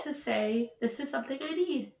me to say, this is something I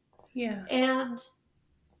need. Yeah. And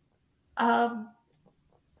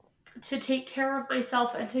to take care of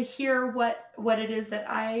myself and to hear what it is that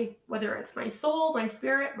whether it's my soul, my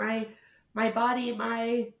spirit, my body,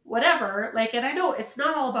 my whatever, like, and I know it's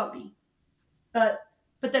not all about me, but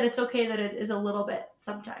that it's okay that it is a little bit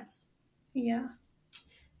sometimes. Yeah.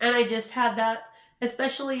 And I just had that,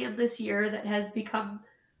 especially in this year that has become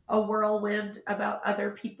a whirlwind about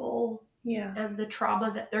other people and the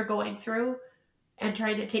trauma that they're going through and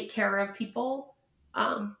trying to take care of people,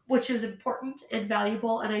 which is important and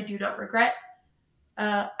valuable, and I do not regret.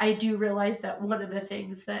 I do realize that one of the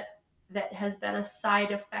things that has been a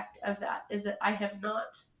side effect of that is that I have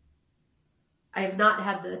not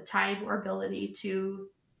had the time or ability to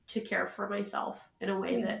care for myself in a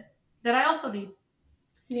way that I also need.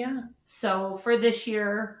 Yeah. So for this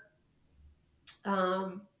year,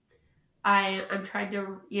 I'm trying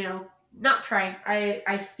to, not trying,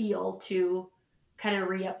 I feel to kind of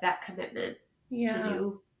re-up that commitment to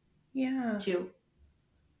do. Yeah.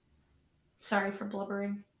 Sorry for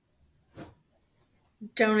blubbering.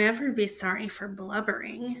 Don't ever be sorry for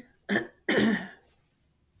blubbering.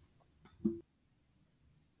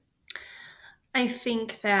 I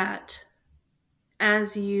think that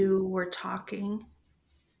as you were talking,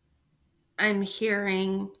 I'm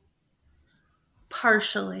hearing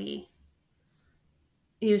partially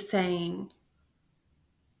you saying,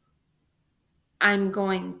 I'm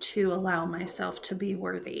going to allow myself to be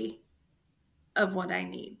worthy of what I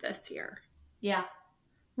need this year. Yeah.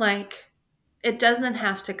 Like, it doesn't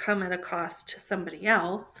have to come at a cost to somebody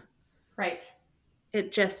else. Right.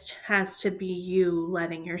 It just has to be you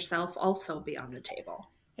letting yourself also be on the table.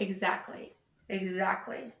 Exactly.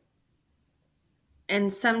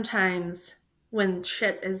 And sometimes when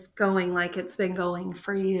shit is going like it's been going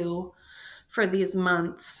for you for these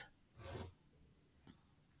months,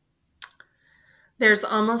 there's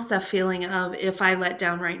almost a feeling of, if I let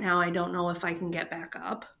down right now, I don't know if I can get back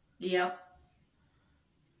up. Yep.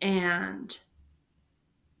 And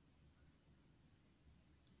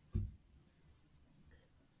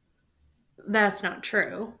that's not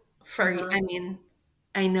true. I mean,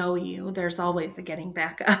 I know you. There's always a getting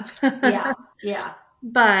back up. Yeah.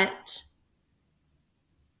 But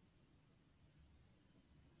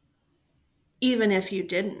even if you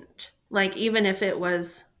didn't, like, even if it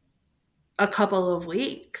was a couple of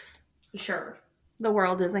weeks, sure, the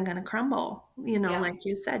world isn't going to crumble. Like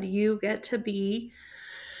you said, you have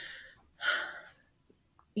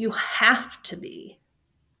to be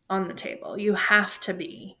on the table. You have to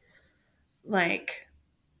be like,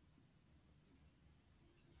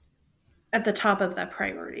 at the top of the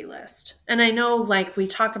priority list. And I know, like, we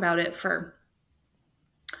talk about it for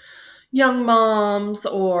young moms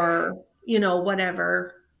or,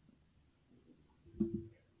 whatever.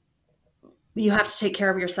 You have to take care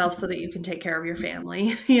of yourself so that you can take care of your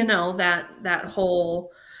family, that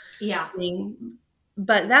whole thing.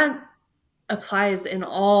 But that applies in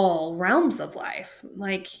all realms of life.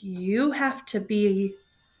 Like, you have to be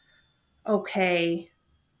okay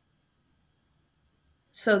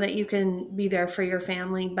so that you can be there for your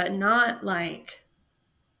family, but not like,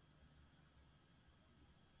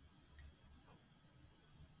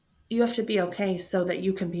 you have to be okay so that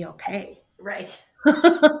you can be okay. Right.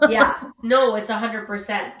 Yeah. No, it's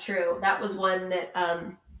 100% true. That was one that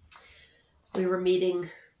we were meeting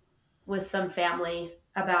with some family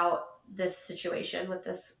about this situation with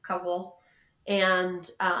this couple. And,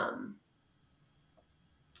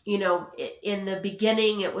 in the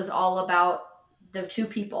beginning, it was all about the two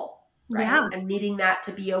people, right? Yeah. And needing that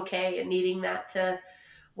to be okay and needing that to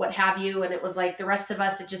what have you. And it was like the rest of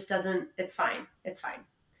us, it just doesn't, it's fine. It's fine.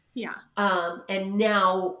 Yeah. And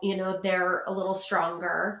now, they're a little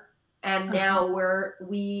stronger. And now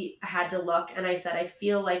we had to look, and I said, I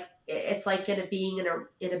feel like it's like being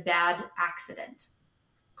in a bad accident,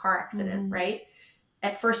 car accident, right?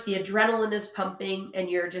 At first, the adrenaline is pumping and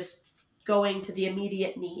you're just going to the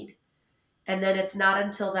immediate need. And then it's not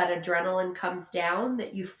until that adrenaline comes down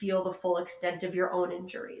that you feel the full extent of your own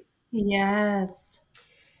injuries. Yes.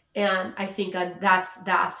 And I think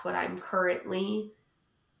that's what I'm currently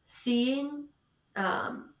seeing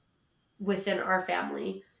within our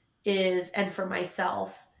family is, and for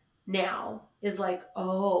myself now, is like,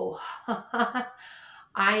 oh,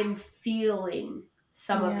 I'm feeling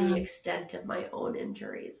some of the extent of my own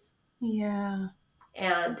injuries. Yeah.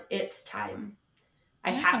 And it's time.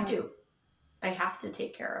 I have to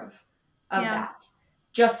take care of that.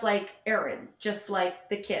 Just like Aaron, just like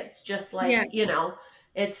the kids, just like,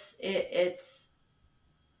 it's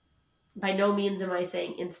by no means am I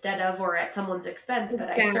saying instead of or at someone's expense,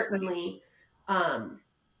 but I certainly,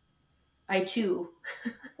 I too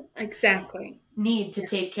need to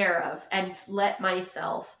take care of and let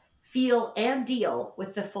myself feel and deal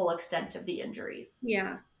with the full extent of the injuries.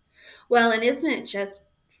 Yeah. Well, and isn't it just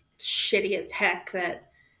shitty as heck that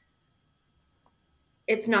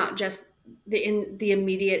it's not just the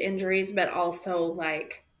immediate injuries, but also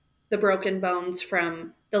like the broken bones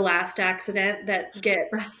from the last accident that get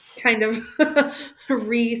kind of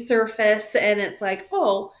resurface, and it's like,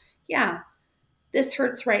 oh yeah, this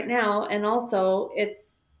hurts right now, and also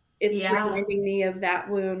it's reminding me of that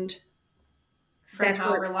wound from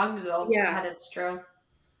however long ago. Yeah, that's true.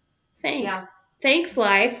 Thanks,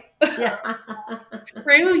 life. Yeah.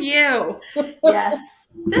 Screw you. Yes.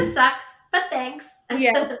 This sucks, but thanks.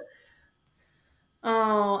 Yes.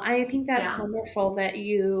 Oh, I think that's wonderful that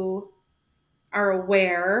you are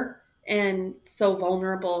aware and so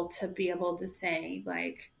vulnerable to be able to say,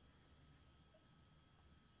 like,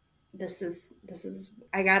 this is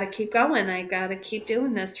I got to keep going. I got to keep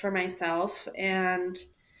doing this for myself, and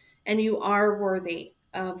you are worthy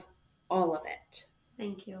of all of it.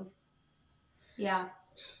 Thank you. Yeah.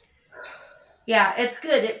 Yeah, it's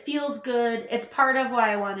good. It feels good. It's part of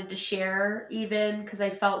why I wanted to share, even because I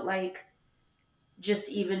felt like just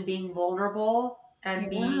even being vulnerable and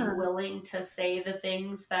being willing to say the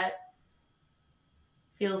things that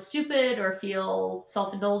feel stupid or feel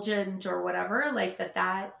self-indulgent or whatever, like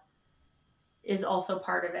that is also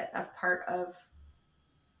part of it. That's part of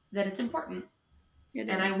that. It's important.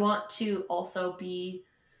 And I want to also be,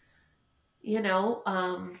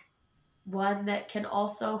 one that can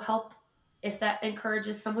also help if that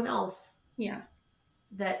encourages someone else. Yeah.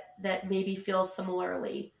 That maybe feels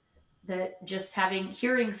similarly, that just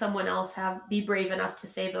hearing someone else be brave enough to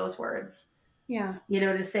say those words. Yeah.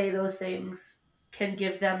 To say those things can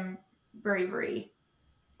give them bravery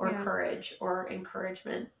or courage or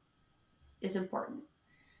encouragement is important.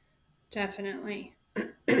 Definitely.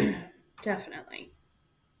 Definitely.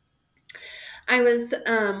 I was,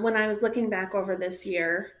 when I was looking back over this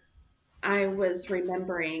year, I was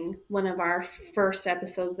remembering one of our first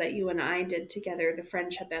episodes that you and I did together, the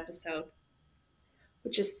friendship episode,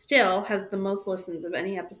 which still has the most listens of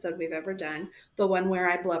any episode we've ever done. The one where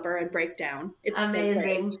I blubber and break down. It's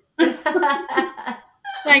amazing. So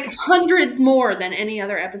like hundreds more than any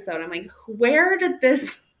other episode. I'm like, where did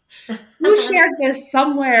this, who shared this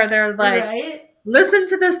somewhere? They're like, listen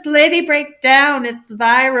to this lady break down. It's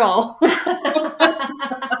viral.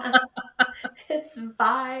 It's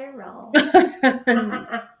viral.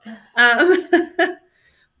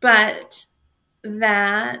 But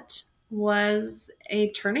that was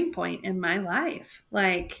a turning point in my life.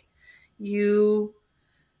 Like, you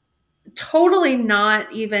totally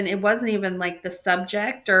not even, it wasn't even like the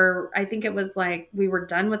subject, or I think it was like we were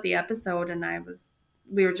done with the episode and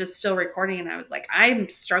we were just still recording, and I was like, I'm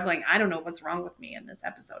struggling. I don't know what's wrong with me in this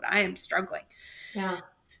episode. I am struggling. Yeah.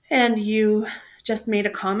 And you just made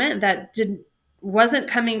a comment that wasn't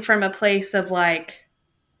coming from a place of like,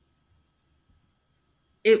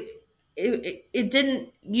 it didn't,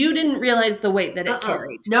 you didn't realize the weight that it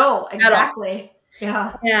carried. No, exactly.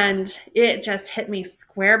 Yeah. And it just hit me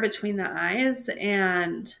square between the eyes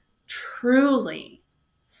and truly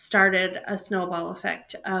started a snowball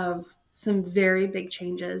effect of some very big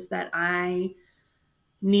changes that I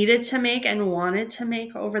needed to make and wanted to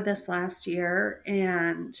make over this last year.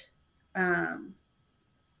 And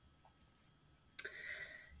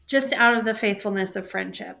just out of the faithfulness of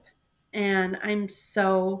friendship. And I'm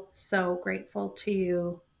so, so grateful to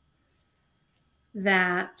you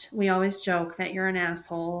that we always joke that you're an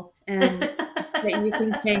asshole and that you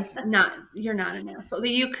can say you're not an asshole, that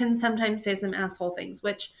you can sometimes say some asshole things,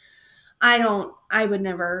 which I would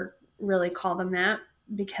never really call them that,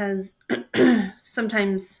 because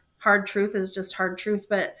sometimes hard truth is just hard truth,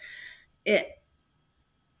 but it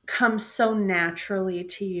comes so naturally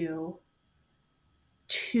to you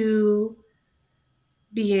to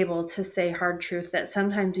be able to say hard truth that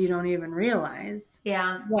sometimes you don't even realize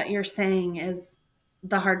what you're saying is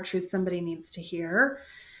the hard truth somebody needs to hear.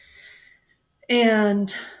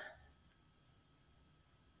 And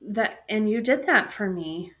you did that for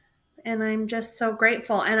me. And I'm just so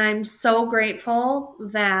grateful. And I'm so grateful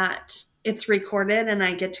that it's recorded and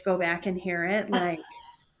I get to go back and hear it. Like,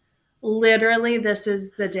 literally, this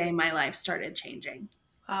is the day my life started changing.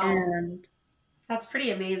 Wow. And that's pretty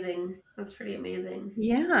amazing.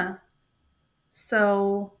 Yeah.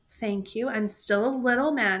 So thank you. I'm still a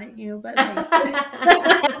little mad at you, but thank you.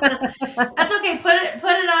 That's okay. Put it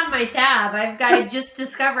on my tab. I just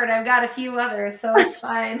discovered I've got a few others, so it's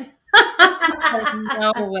fine.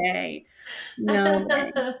 No way.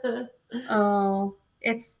 Oh,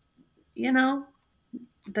 it's,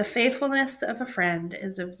 the faithfulness of a friend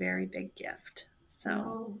is a very big gift.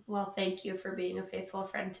 So, well, thank you for being a faithful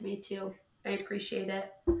friend to me too. I appreciate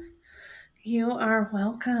it. You are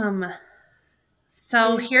welcome.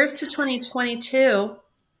 So here's to 2022.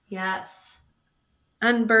 Yes.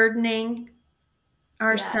 Unburdening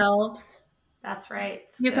ourselves. Yes. That's right.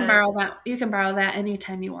 You can borrow that. You can borrow that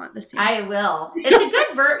anytime you want this year. I will. It's a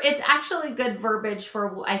good verb. It's actually good verbiage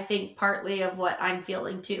for, I think, partly of what I'm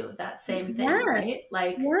feeling too. That same thing, right?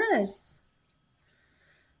 Like, yes.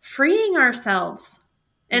 Freeing ourselves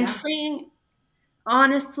and freeing.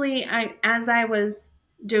 Honestly, as I was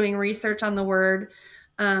doing research on the word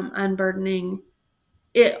unburdening,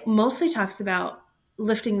 it mostly talks about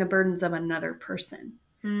lifting the burdens of another person.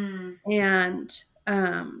 And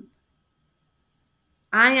I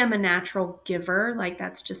am a natural giver. Like,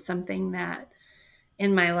 that's just something that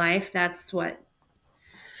in my life, that's what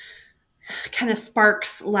kind of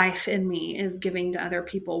sparks life in me, is giving to other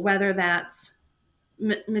people, whether that's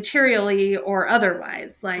materially or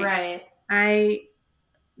otherwise. Like,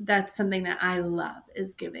 that's something that I love,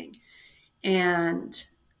 is giving. And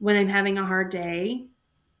when I'm having a hard day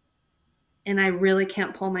and I really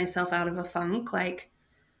can't pull myself out of a funk, like,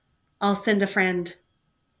 I'll send a friend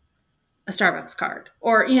a Starbucks card,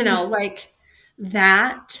 or, like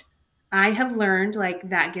that. I have learned, like,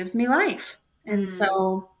 that gives me life. And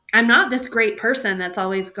so I'm not this great person that's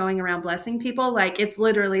always going around blessing people. Like, it's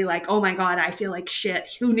literally like, oh my God, I feel like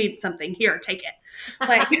shit. Who needs something? Here, take it.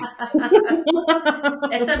 Like,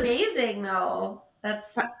 it's amazing though.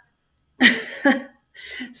 That's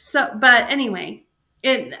so, but anyway,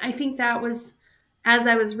 I think that was, as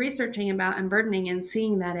I was researching about unburdening and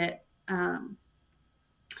seeing that it,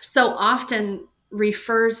 so often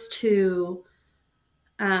refers to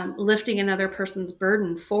lifting another person's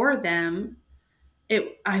burden for them.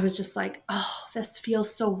 I was just like, oh, this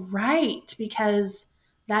feels so right, because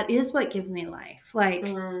that is what gives me life. Like,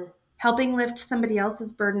 helping lift somebody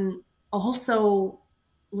else's burden also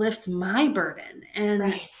lifts my burden.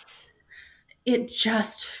 And it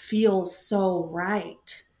just feels so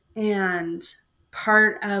right. And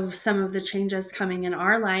part of some of the changes coming in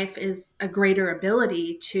our life is a greater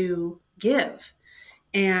ability to give.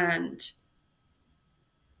 And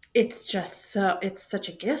it's just it's such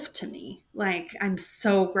a gift to me. Like, I'm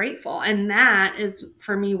so grateful. And that is,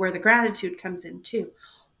 for me, where the gratitude comes in too.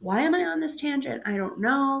 Why am I on this tangent? I don't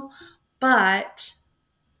know. But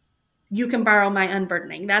you can borrow my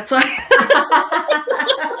unburdening. That's why.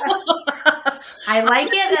 I like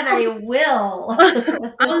it, and I will.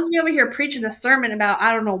 I'll just be over here preaching a sermon about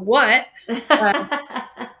I don't know what.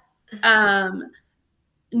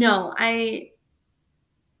 no,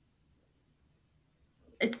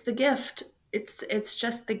 it's the gift. It's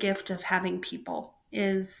just the gift of having people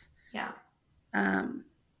is Yeah. um,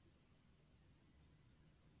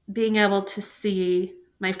 being able to see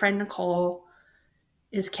my friend Nicole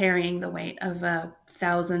is carrying the weight of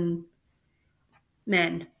 1,000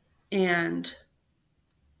 men, and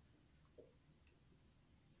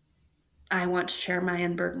I want to share my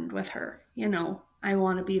unburdened with her. You know, I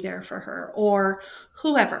want to be there for her or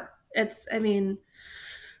whoever. I mean,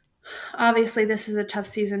 obviously this is a tough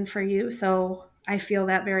season for you, so I feel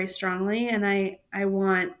that very strongly, and I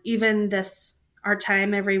want even this our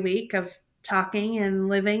time every week of talking and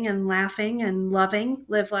living and laughing and loving,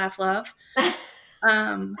 live, laugh, love,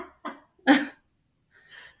 um,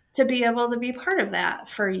 to be able to be part of that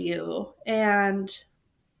for you. And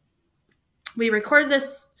we record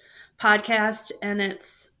this podcast, and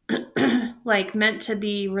it's like meant to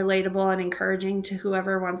be relatable and encouraging to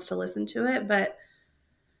whoever wants to listen to it. But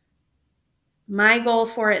my goal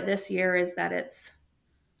for it this year is that it's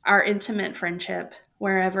our intimate friendship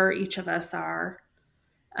wherever each of us are.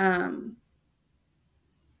 Um,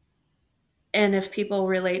 and if people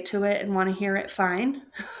relate to it and want to hear it, fine.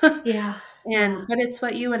 Yeah. But it's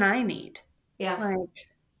what you and I need. Yeah. Like,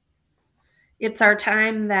 it's our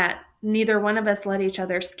time that neither one of us let each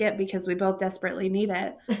other skip because we both desperately need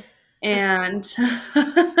it. And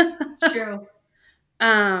It's true.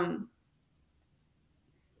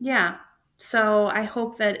 Yeah. So I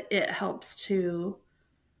hope that it helps to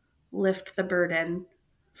lift the burden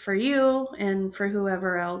for you and for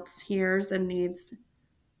whoever else hears and needs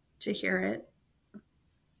to hear it.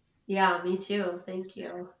 Yeah, me too. Thank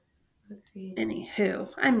you. Agreed. Anywho,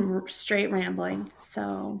 I'm straight rambling,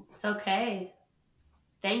 so it's okay.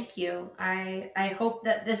 Thank you. I hope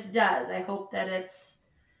that this does. I hope that it's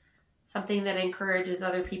something that encourages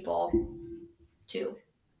other people too.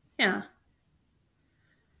 Yeah.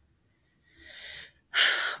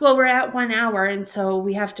 Well, we're at 1 hour, and so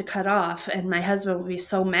we have to cut off. And my husband will be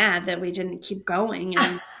so mad that we didn't keep going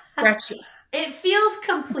and stretch. It feels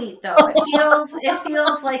complete though. It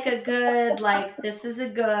feels like a good, like this is a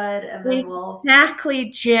good, and then exactly,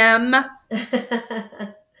 Jim.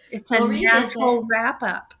 It's a natural wrap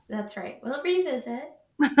up. That's right. We'll revisit.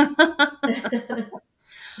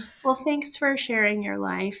 Well, thanks for sharing your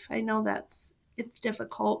life. I know it's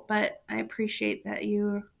difficult, but I appreciate that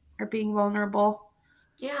you are being vulnerable.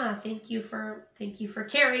 Yeah, thank you for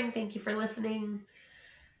caring. Thank you for listening.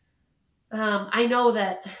 I know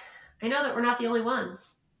that we're not the only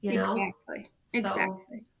ones, you know? Exactly. So,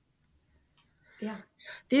 exactly. Yeah.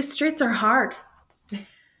 These streets are hard.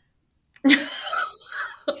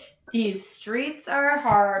 These streets are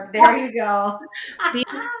hard. There you go. These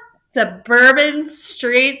suburban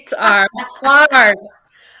streets are hard.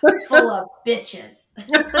 Full of bitches.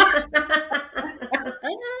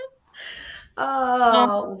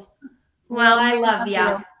 Oh. Well, I love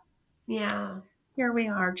you. Yeah. Here we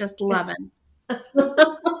are, just loving.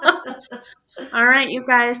 All right, you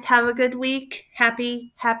guys, have a good week.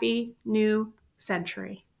 Happy new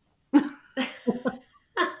century.